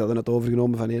weet niet, ze hadden het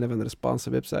overgenomen van een of andere Spaanse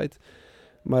website.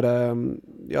 Maar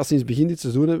ja, sinds begin dit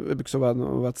seizoen heb ik zo wat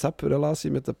een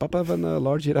WhatsApp-relatie met de papa van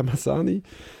Largi Ramazani.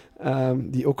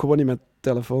 Die ook gewoon in mijn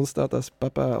telefoon staat als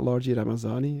papa Largi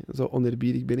Ramazani. Zo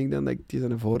oneerbiedig ben ik dan, dat ik die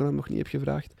zijn voornaam nog niet heb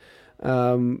gevraagd.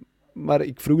 Maar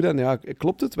ik vroeg dan, ja,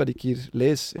 klopt het wat ik hier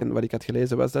lees? En wat ik had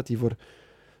gelezen was dat hij voor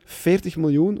 40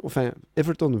 miljoen, of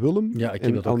Everton wil hem, ja,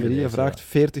 en Almeria vraagt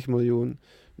 40 miljoen.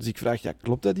 Dus ik vraag, ja,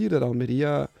 klopt dat hier, dat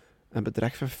Almeria een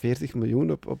bedrag van 40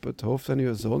 miljoen op het hoofd van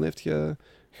uw zoon heeft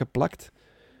geplakt?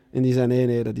 En die zei,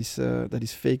 nee, dat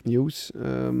is fake news.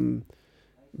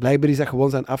 Blijkbaar is dat gewoon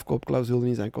zijn afkoopclausule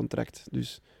in zijn contract.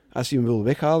 Dus als je hem wil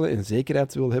weghalen en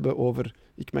zekerheid wil hebben over,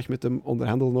 ik mag met hem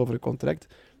onderhandelen over een contract,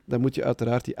 dan moet je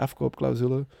uiteraard die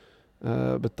afkoopclausule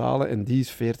betalen. En die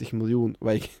is 40 miljoen.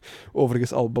 Wat ik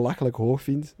overigens al belachelijk hoog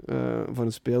vind voor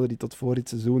een speler die tot voor dit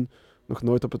seizoen nog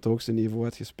nooit op het hoogste niveau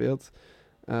had gespeeld.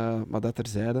 Maar dat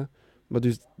terzijde. Maar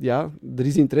dus ja, er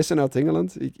is interesse uit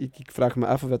Engeland. Ik vraag me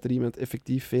af of er iemand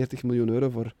effectief 40 miljoen euro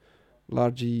voor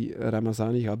Largi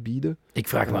Ramazani gaat bieden. Ik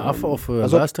vraag me af of we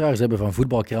luisteraars hebben van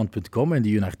voetbalkrant.com en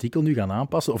die hun artikel nu gaan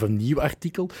aanpassen, of een nieuw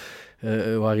artikel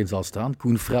waarin zal staan.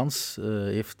 Koen Frans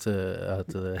heeft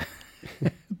uit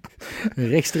een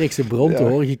rechtstreekse bron te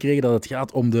horen gekregen dat het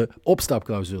gaat om de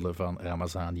opstapclausule van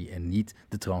Ramazani en niet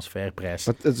de transferprijs.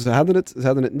 Maar ze hadden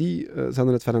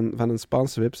het van een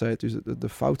Spaanse website, dus de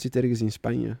fout zit ergens in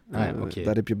Spanje. Okay.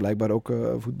 Daar heb je blijkbaar ook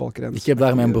voetbalkrant. Ik heb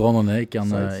daar mijn bronnen, hè. Ik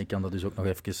kan dat dus ook nog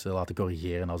even laten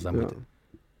corrigeren als dat moet.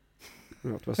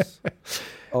 Ja, het was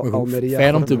Maar goed, Almeria.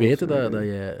 fijn om te Farmhouse. weten dat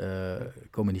je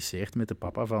communiceert met de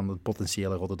papa van de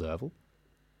potentiële Rode Duivel.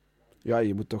 Ja,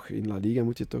 je moet toch in La Liga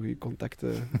moet je toch je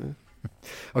contacten...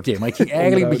 Oké, maar ik ging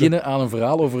eigenlijk beginnen aan een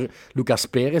verhaal over Lucas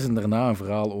Perez en daarna een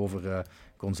verhaal over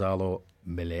Gonzalo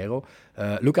Melero.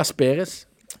 Lucas Perez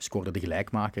scoorde de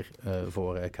gelijkmaker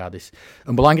voor Cadiz.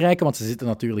 Een belangrijke, want ze zitten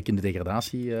natuurlijk in de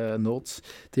degradatienood.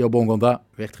 Theo Bongonda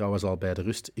werd trouwens al bij de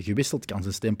rust gewisseld, kan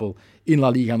zijn stempel in La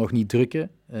Liga nog niet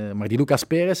drukken. Maar die Lucas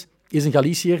Perez is een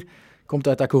Galiciër, komt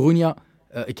uit A Coruña.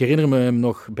 Ik herinner me hem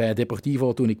nog bij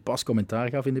Deportivo toen ik pas commentaar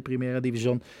gaf in de Primera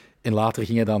Division. En later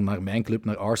ging hij dan naar mijn club,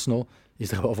 naar Arsenal. Is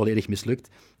daar wel volledig mislukt.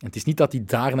 En het is niet dat hij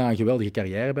daarna een geweldige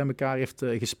carrière bij elkaar heeft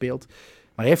gespeeld.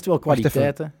 Maar hij heeft wel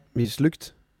kwaliteiten.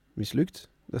 Mislukt?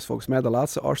 Dat is volgens mij de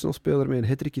laatste Arsenal-speler met een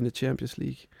hat-trick in de Champions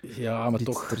League. Ja, maar Dit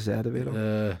toch... terzijde weer al.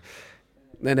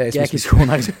 Nee, hij is kijk eens mislukt. gewoon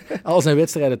naar al zijn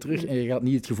wedstrijden terug en je gaat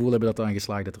niet het gevoel hebben dat dat een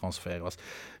geslaagde transfer was.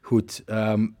 Goed,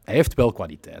 hij heeft wel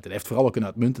kwaliteit. Hij heeft vooral ook een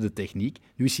uitmuntende techniek.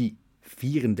 Nu is hij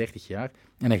 34 jaar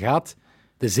en hij gaat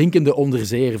de zinkende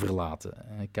onderzeeër verlaten.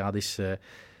 Cadiz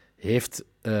heeft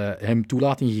hem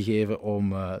toelating gegeven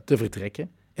om te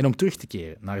vertrekken en om terug te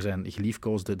keren naar zijn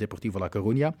geliefkoosde Deportivo La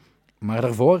Coruña. Maar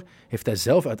daarvoor heeft hij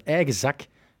zelf uit eigen zak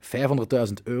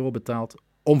 €500.000 betaald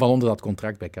om van onder dat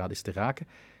contract bij Cadiz te raken.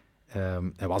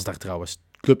 Hij was daar trouwens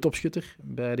clubtopschutter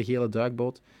bij de gele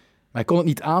duikboot. Maar hij kon het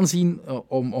niet aanzien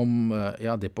om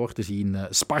Depor te zien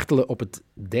spartelen op het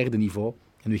derde niveau.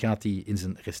 En nu gaat hij in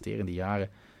zijn resterende jaren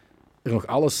er nog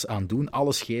alles aan doen,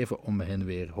 alles geven om hen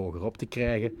weer hoger op te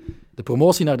krijgen. De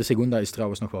promotie naar de Segunda is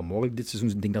trouwens nog wel mogelijk dit seizoen.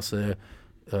 Ik denk dat ze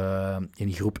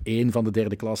in groep 1 van de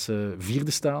derde klasse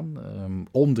vierde staan,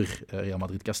 onder Real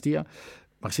Madrid Castilla.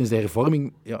 Maar sinds de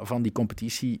hervorming van die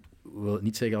competitie wil het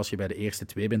niet zeggen als je bij de eerste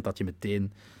 2 bent dat je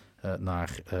meteen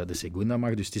naar de Segunda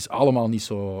mag. Dus het is allemaal niet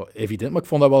zo evident. Maar ik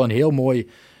vond dat wel een heel mooi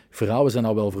verhaal. We zijn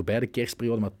al wel voorbij de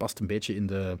kerstperiode, maar het past een beetje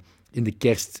in de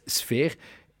kerstsfeer.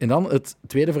 En dan het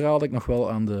tweede verhaal dat ik nog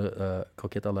wel aan de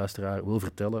Croquetta-luisteraar wil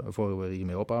vertellen, voor we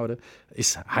hiermee ophouden,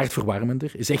 is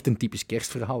hartverwarmender. Is echt een typisch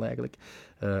kerstverhaal eigenlijk.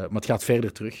 Maar het gaat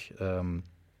verder terug.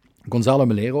 Gonzalo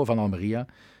Melero van Almeria,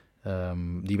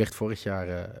 die werd vorig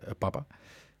jaar papa.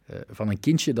 Van een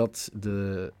kindje dat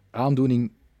de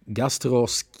aandoening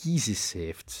gastroschisis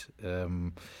heeft.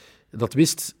 Dat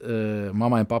wist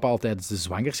mama en papa al tijdens de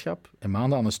zwangerschap. En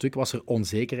maanden aan een stuk was er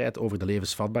onzekerheid over de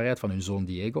levensvatbaarheid van hun zoon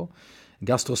Diego.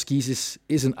 Gastroschisis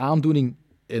is een aandoening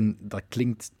en dat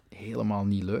klinkt helemaal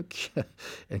niet leuk.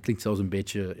 En klinkt zelfs een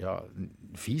beetje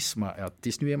vies, maar het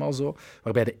is nu eenmaal zo.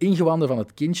 Waarbij de ingewanden van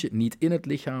het kindje niet in het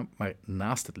lichaam, maar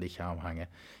naast het lichaam hangen.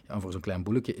 Ja, en voor zo'n klein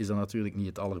boeletje is dat natuurlijk niet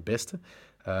het allerbeste.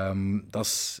 Dat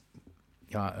is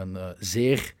een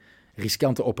zeer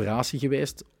riskante operatie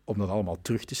geweest om dat allemaal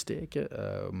terug te steken.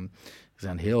 Er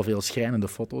zijn heel veel schrijnende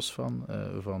foto's van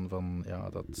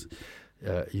dat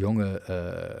jonge,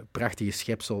 prachtige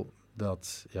schepsel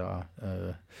dat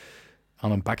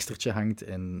aan een bakstertje hangt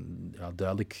en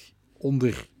duidelijk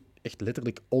onder, echt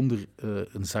letterlijk onder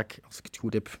een zak, als ik het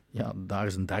goed heb,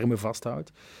 daar zijn darmen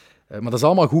vasthoudt. Maar dat is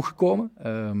allemaal goed gekomen.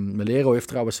 Melero heeft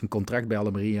trouwens een contract bij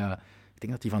Almeria, ik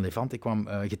denk dat hij van Levante kwam,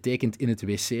 getekend in het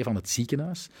wc van het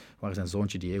ziekenhuis, waar zijn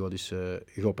zoontje Diego dus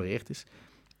geopereerd is.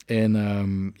 En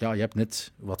je hebt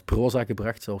net wat proza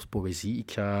gebracht, zelfs poëzie.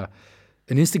 Ik ga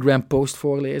een Instagram-post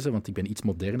voorlezen, want ik ben iets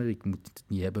moderner. Ik moet het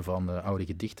niet hebben van oude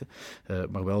gedichten,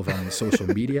 maar wel van social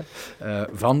media.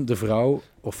 Van de vrouw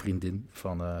of vriendin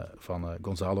van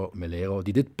Gonzalo Melero,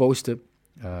 die dit postte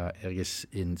ergens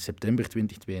in september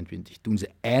 2022, toen ze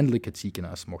eindelijk het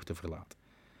ziekenhuis mochten verlaten.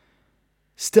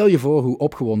 Stel je voor hoe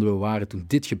opgewonden we waren toen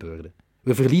dit gebeurde.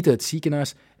 We verlieten het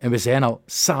ziekenhuis en we zijn al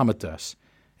samen thuis.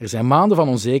 Er zijn maanden van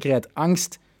onzekerheid,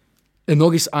 angst en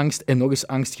nog eens angst en nog eens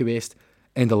angst geweest.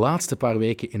 En de laatste paar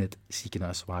weken in het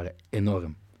ziekenhuis waren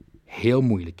enorm. Heel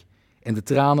moeilijk. En de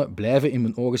tranen blijven in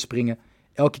mijn ogen springen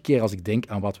elke keer als ik denk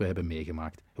aan wat we hebben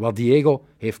meegemaakt. Wat Diego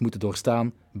heeft moeten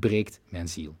doorstaan, breekt mijn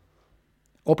ziel.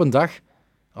 Op een dag,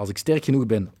 als ik sterk genoeg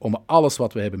ben om me alles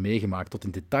wat we hebben meegemaakt tot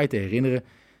in detail te herinneren,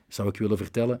 zou ik willen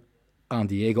vertellen aan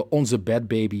Diego, onze bad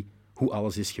baby, hoe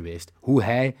alles is geweest. Hoe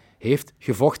hij heeft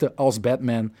gevochten als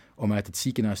Batman om uit het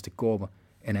ziekenhuis te komen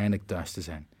en eindelijk thuis te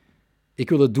zijn. Ik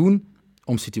wil het doen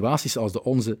om situaties als de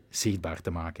onze zichtbaar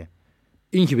te maken.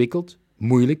 Ingewikkeld,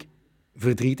 moeilijk,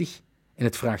 verdrietig en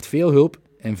het vraagt veel hulp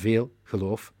en veel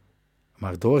geloof.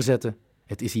 Maar doorzetten,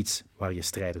 het is iets waar je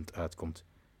strijdend uitkomt.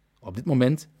 Op dit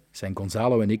moment zijn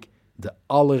Gonzalo en ik de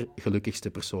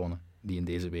allergelukkigste personen die in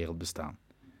deze wereld bestaan.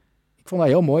 Ik vond dat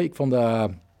heel mooi. Ik vond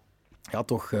dat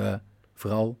toch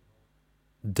vooral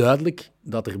duidelijk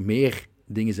dat er meer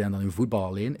dingen zijn dan hun voetbal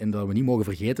alleen. En dat we niet mogen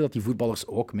vergeten dat die voetballers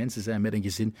ook mensen zijn met een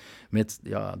gezin, met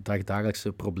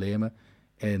dagelijkse problemen.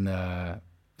 En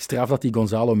straf dat die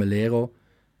Gonzalo Melero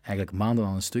eigenlijk maanden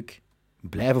aan een stuk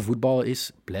blijven voetballen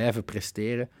is, blijven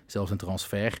presteren, zelfs een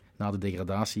transfer na de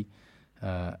degradatie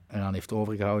eraan heeft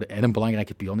overgehouden en een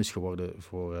belangrijke pion is geworden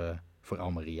voor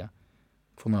Almeria.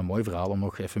 Ik vond dat een mooi verhaal om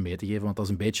nog even mee te geven, want dat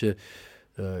is een beetje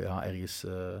ergens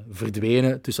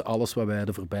verdwenen tussen alles wat wij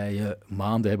de voorbije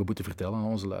maanden hebben moeten vertellen aan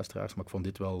onze luisteraars. Maar ik vond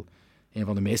dit wel een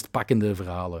van de meest pakkende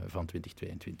verhalen van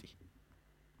 2022.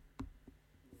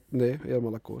 Nee,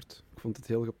 helemaal akkoord. Ik vond het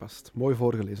heel gepast. Mooi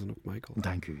voorgelezen ook, Michael.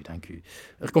 Dank u.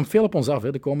 Er komt veel op ons af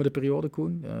de komende periode,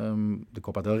 Koen. De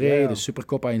Copa del Rey, Ja. de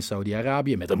Supercopa in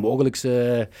Saudi-Arabië, met een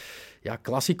mogelijkse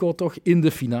Classico toch in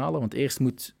de finale. Want eerst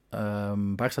moet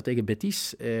Barça tegen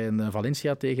Betis en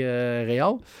Valencia tegen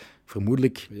Real.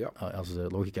 Vermoedelijk, als de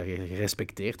logica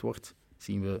gerespecteerd wordt,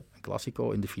 zien we een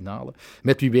Classico in de finale.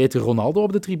 Met wie weet Ronaldo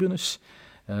op de tribunes.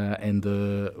 En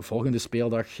de volgende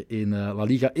speeldag in La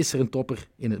Liga is er een topper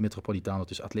in het Metropolitano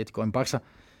tussen Atletico en Barça.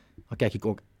 Dan kijk ik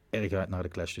ook erg uit naar de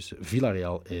clash tussen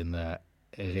Villarreal en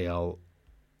Real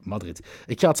Madrid.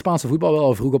 Ik ga het Spaanse voetbal wel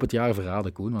al vroeg op het jaar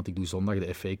verraden, Koen, want ik doe zondag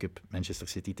de FA Cup Manchester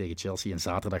City tegen Chelsea en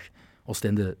zaterdag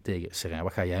Oostende tegen Serijn.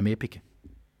 Wat ga jij meepikken?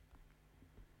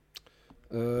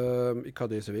 Ik ga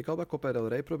deze week al wat Copa del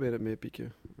Rey proberen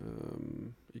meepikken.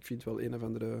 Ik vind wel een of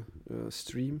andere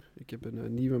stream. Ik heb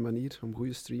een nieuwe manier om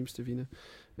goede streams te vinden.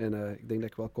 En ik denk dat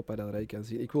ik wel Copa del Rey kan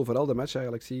zien. Ik wil vooral de match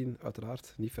eigenlijk zien,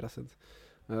 uiteraard, niet verrassend,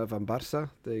 van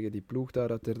Barça tegen die ploeg daar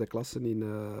uit derde klasse in,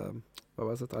 wat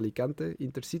was het, Alicante,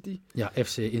 Intercity. Ja,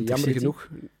 FC Intercity.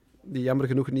 Die jammer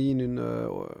genoeg niet in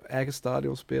hun eigen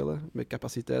stadion spelen, met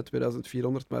capaciteit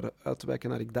 2400, maar uitwijken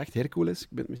naar, ik dacht, Hercules.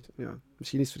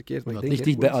 Misschien is het verkeerd, maar Dat ik denk ligt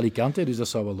dicht bij Hercules. Alicante, dus dat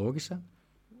zou wel logisch zijn.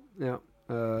 Ja,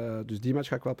 dus die match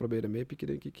ga ik wel proberen meepikken,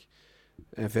 denk ik.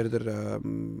 En verder,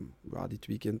 dit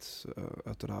weekend,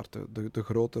 uiteraard,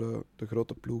 de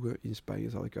grote ploegen in Spanje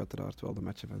zal ik uiteraard wel de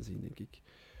matchen van zien, denk ik.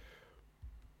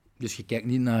 Dus je kijkt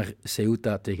niet naar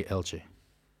Ceuta tegen Elche?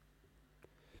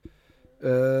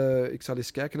 Ik zal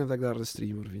eens kijken of ik daar een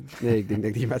stream voor vind. Nee, ik denk dat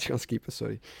ik die match ga skippen,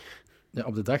 sorry. Ja,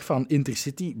 op de dag van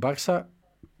Intercity Barça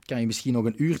kan je misschien nog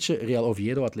een uurtje Real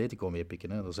Oviedo Atletico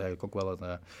meepikken. Hè? Dat is eigenlijk ook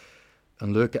wel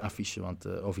een leuke affiche, want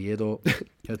Oviedo,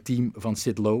 het team van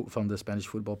Sid Lowe van de Spanish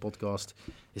Football Podcast,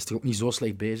 is toch ook niet zo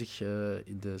slecht bezig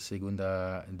in de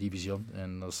Segunda Division.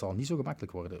 En dat zal niet zo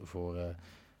gemakkelijk worden voor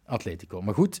Atletico.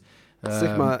 Maar goed.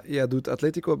 Zeg maar, jij doet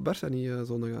Atletico Barça niet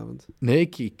zondagavond? Nee,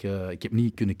 ik heb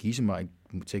niet kunnen kiezen, maar ik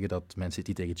moet zeggen dat Man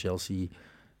City tegen Chelsea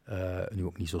nu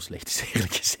ook niet zo slecht is,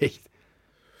 eerlijk gezegd.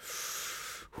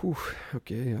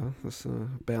 Oké, ja. Dat is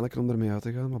pijnlijk om ermee uit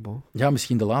te gaan, maar bon. Ja,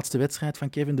 misschien de laatste wedstrijd van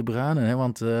Kevin De Bruyne, hè,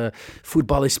 want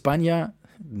Voetbal España,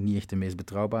 niet echt de meest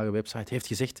betrouwbare website, heeft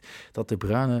gezegd dat De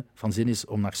Bruyne van zin is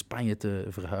om naar Spanje te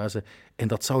verhuizen en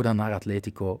dat zou dan naar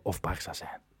Atletico of Barça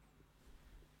zijn.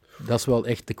 Dat is wel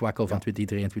echt de kwakkel van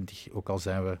 2023, ook al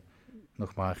zijn we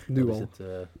nog maar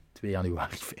 2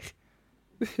 januari ver.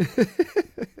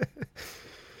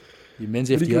 Die mens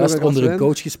heeft juist onder een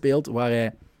coach gespeeld waar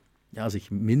hij zich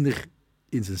minder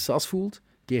in zijn sas voelt,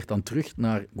 keert dan terug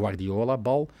naar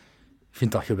Guardiola-bal,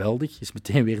 vindt dat geweldig, is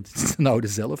meteen weer zijn oude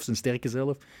zelf, zijn sterke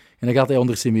zelf, en dan gaat hij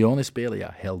onder Simeone spelen.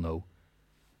 Ja, hell no.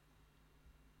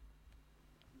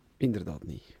 Inderdaad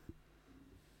niet.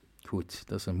 Goed,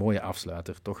 dat is een mooie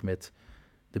afsluiter, toch met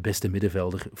de beste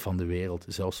middenvelder van de wereld,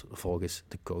 zelfs volgens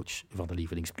de coach van de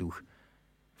lievelingsploeg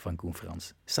van Koen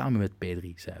Frans. Samen met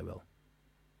Pedri, zei hij wel.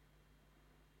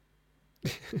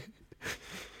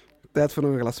 Tijd voor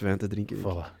nog een glas wijn te drinken.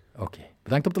 Voilà, oké.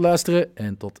 Bedankt om te luisteren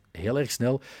en tot heel erg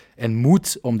snel. En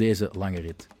moed om deze lange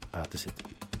rit uit te zitten.